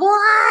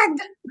Ikabod!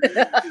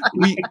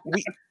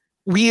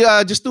 We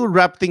just to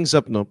wrap things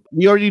up, no?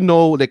 We already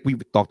know, like we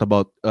talked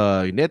about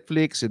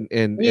Netflix and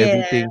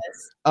everything.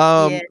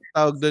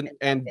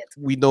 And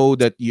we know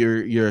that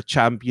you're a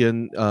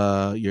champion,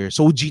 you're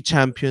Soji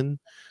champion.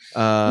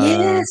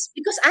 Yes,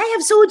 because I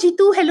have Soji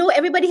too. Hello,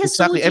 everybody has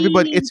exactly. Soji.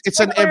 Everybody, it's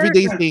an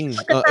everyday thing.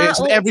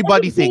 It's an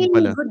everybody thing.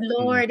 Pala. Good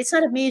Lord, it's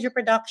not a major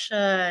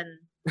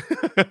production.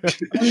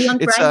 Only on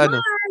it's Prime.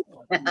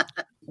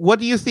 What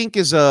do you think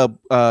is a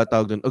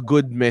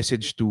good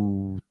message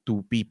to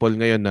people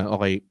ngayon na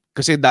okay?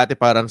 Kasi dati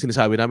parang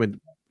sinasabi namin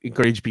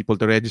encourage people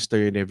to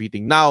register and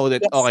everything. Now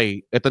that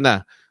okay, ito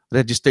na,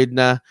 registered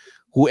na.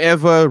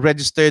 Whoever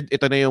registered,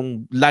 ito na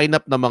yung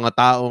lineup ng mga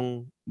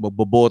taong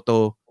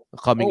magboboto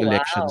coming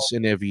elections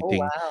and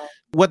everything.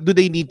 What do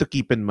they need to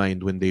keep in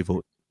mind when they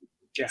vote?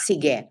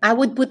 Sige, I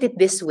would put it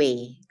this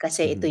way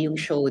kasi ito yung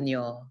show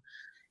nyo.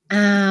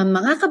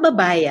 Mga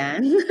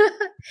kababayan,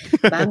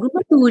 bago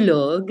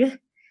matulog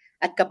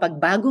at kapag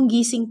bagong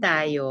gising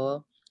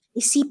tayo,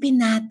 isipin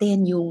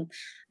natin yung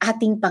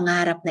ating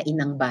pangarap na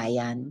inang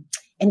bayan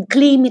and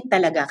claim it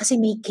talaga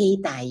kasi may K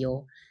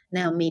tayo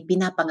na may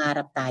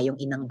pinapangarap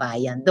tayong inang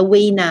bayan. The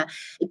way na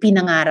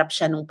ipinangarap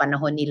siya nung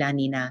panahon nila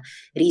ni na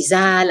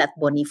Rizal at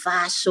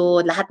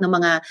Bonifacio, lahat ng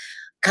mga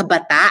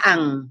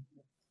kabataang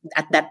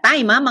at that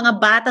time, mga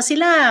bata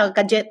sila,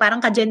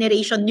 parang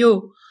ka-generation new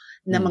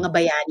na mga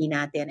bayani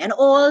natin. And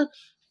all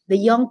the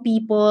young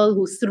people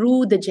who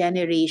through the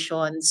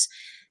generations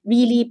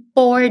really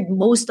poured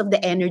most of the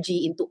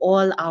energy into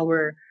all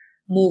our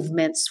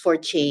movements for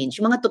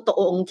change. Yung mga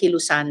totoong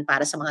kilusan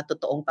para sa mga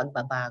totoong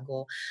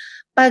pagbabago.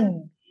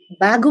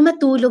 Bago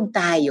matulog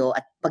tayo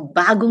at pag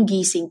bagong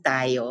gising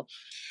tayo,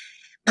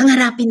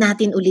 pangarapin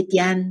natin ulit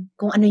yan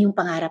kung ano yung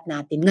pangarap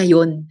natin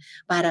ngayon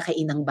para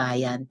kay inang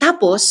bayan.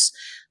 Tapos,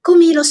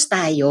 kumilos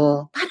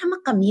tayo para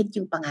makamit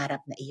yung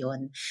pangarap na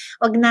iyon.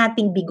 Huwag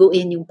nating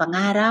biguin yung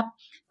pangarap,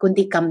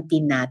 kundi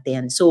kamtin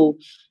natin. So,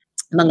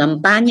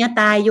 mangampanya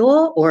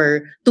tayo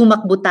or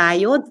tumakbo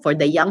tayo for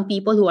the young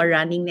people who are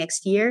running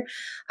next year.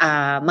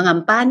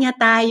 Mangampanya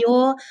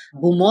tayo,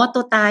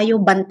 bumoto tayo,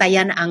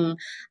 bantayan ang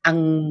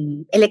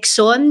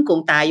eleksyon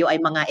kung tayo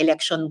ay mga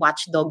election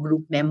watchdog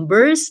group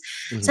members.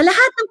 Sa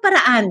lahat ng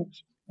paraan,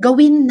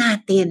 gawin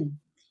natin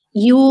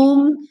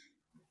yung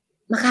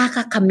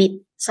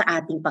makakakamit sa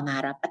ating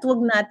pangarap at huwag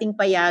nating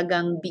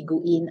payagang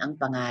biguin ang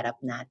pangarap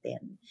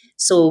natin.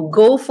 So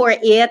go for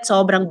it.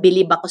 Sobrang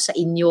bilib ako sa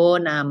inyo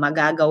na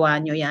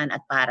magagawa nyo yan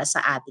at para sa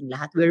ating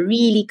lahat. We're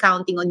really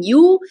counting on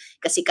you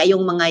kasi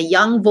kayong mga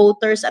young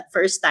voters at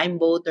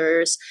first-time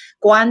voters,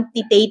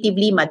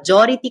 quantitatively,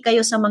 majority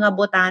kayo sa mga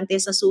botante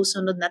sa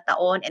susunod na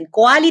taon and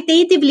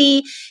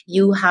qualitatively,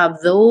 you have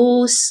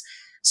those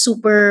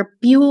super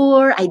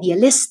pure,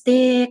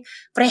 idealistic,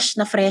 fresh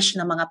na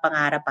mga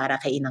pangarap para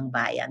kay Inang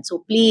Bayan.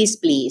 So please,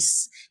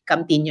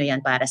 continue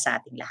yan para sa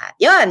ating lahat.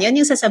 Yan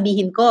yung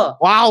sasabihin ko.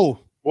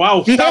 Wow!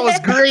 That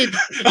was great.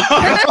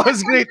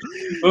 Okay.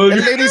 And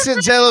ladies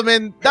and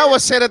gentlemen, that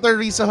was Senator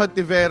Risa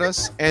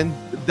Hontiveros. And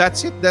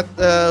that's it. That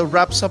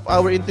wraps up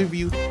our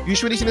interview.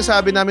 Usually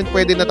sinasabi namin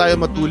pwede na tayo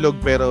matulog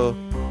pero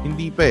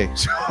hindi pa eh.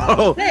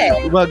 So,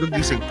 bagong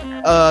gising.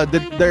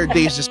 Their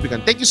days just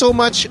begun. Thank you so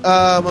much,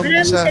 Ma'am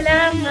Risa.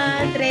 Maraming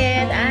salamat,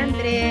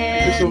 Andre.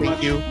 Thank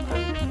you.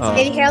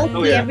 Stay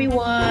healthy,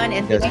 everyone,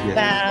 and Yes, Direk yes.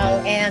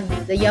 Val, and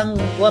the young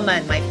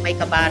woman, my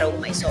kabarong,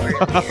 my sword.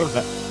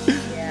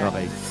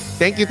 Okay.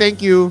 Thank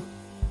you.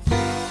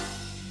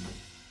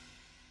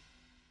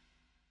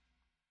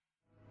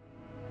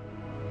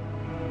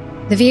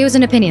 The views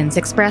and opinions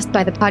expressed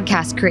by the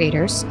podcast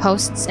creators,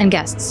 hosts, and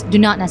guests do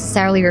not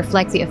necessarily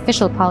reflect the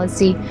official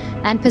policy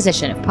and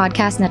position of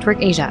Podcast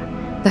Network Asia,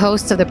 the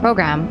hosts of the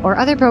program, or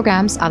other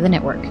programs of the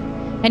network.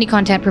 Any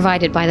content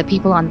provided by the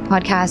people on the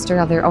podcast are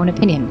of their own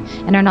opinion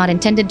and are not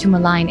intended to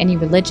malign any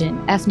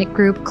religion, ethnic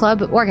group,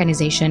 club,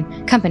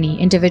 organization, company,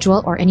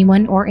 individual, or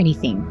anyone or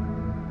anything.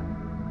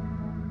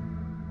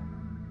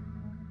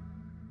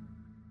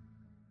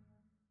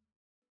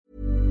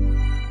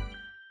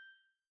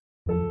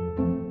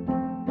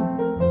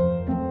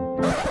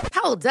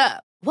 Hold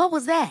up. What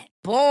was that?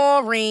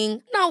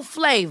 Boring. No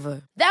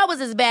flavor. That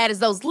was as bad as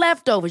those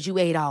leftovers you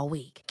ate all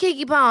week.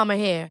 Keke Palmer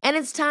here, and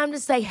it's time to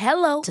say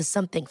hello to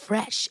something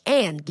fresh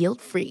and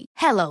guilt-free.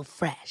 Hello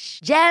Fresh.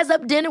 Jazz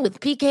up dinner with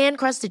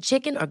pecan-crusted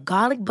chicken or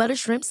garlic butter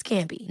shrimp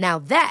scampi. Now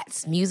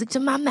that's music to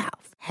my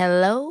mouth.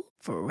 Hello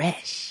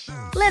Fresh.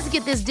 Let's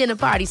get this dinner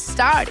party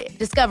started.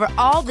 Discover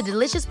all the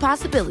delicious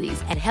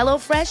possibilities at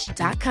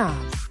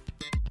HelloFresh.com.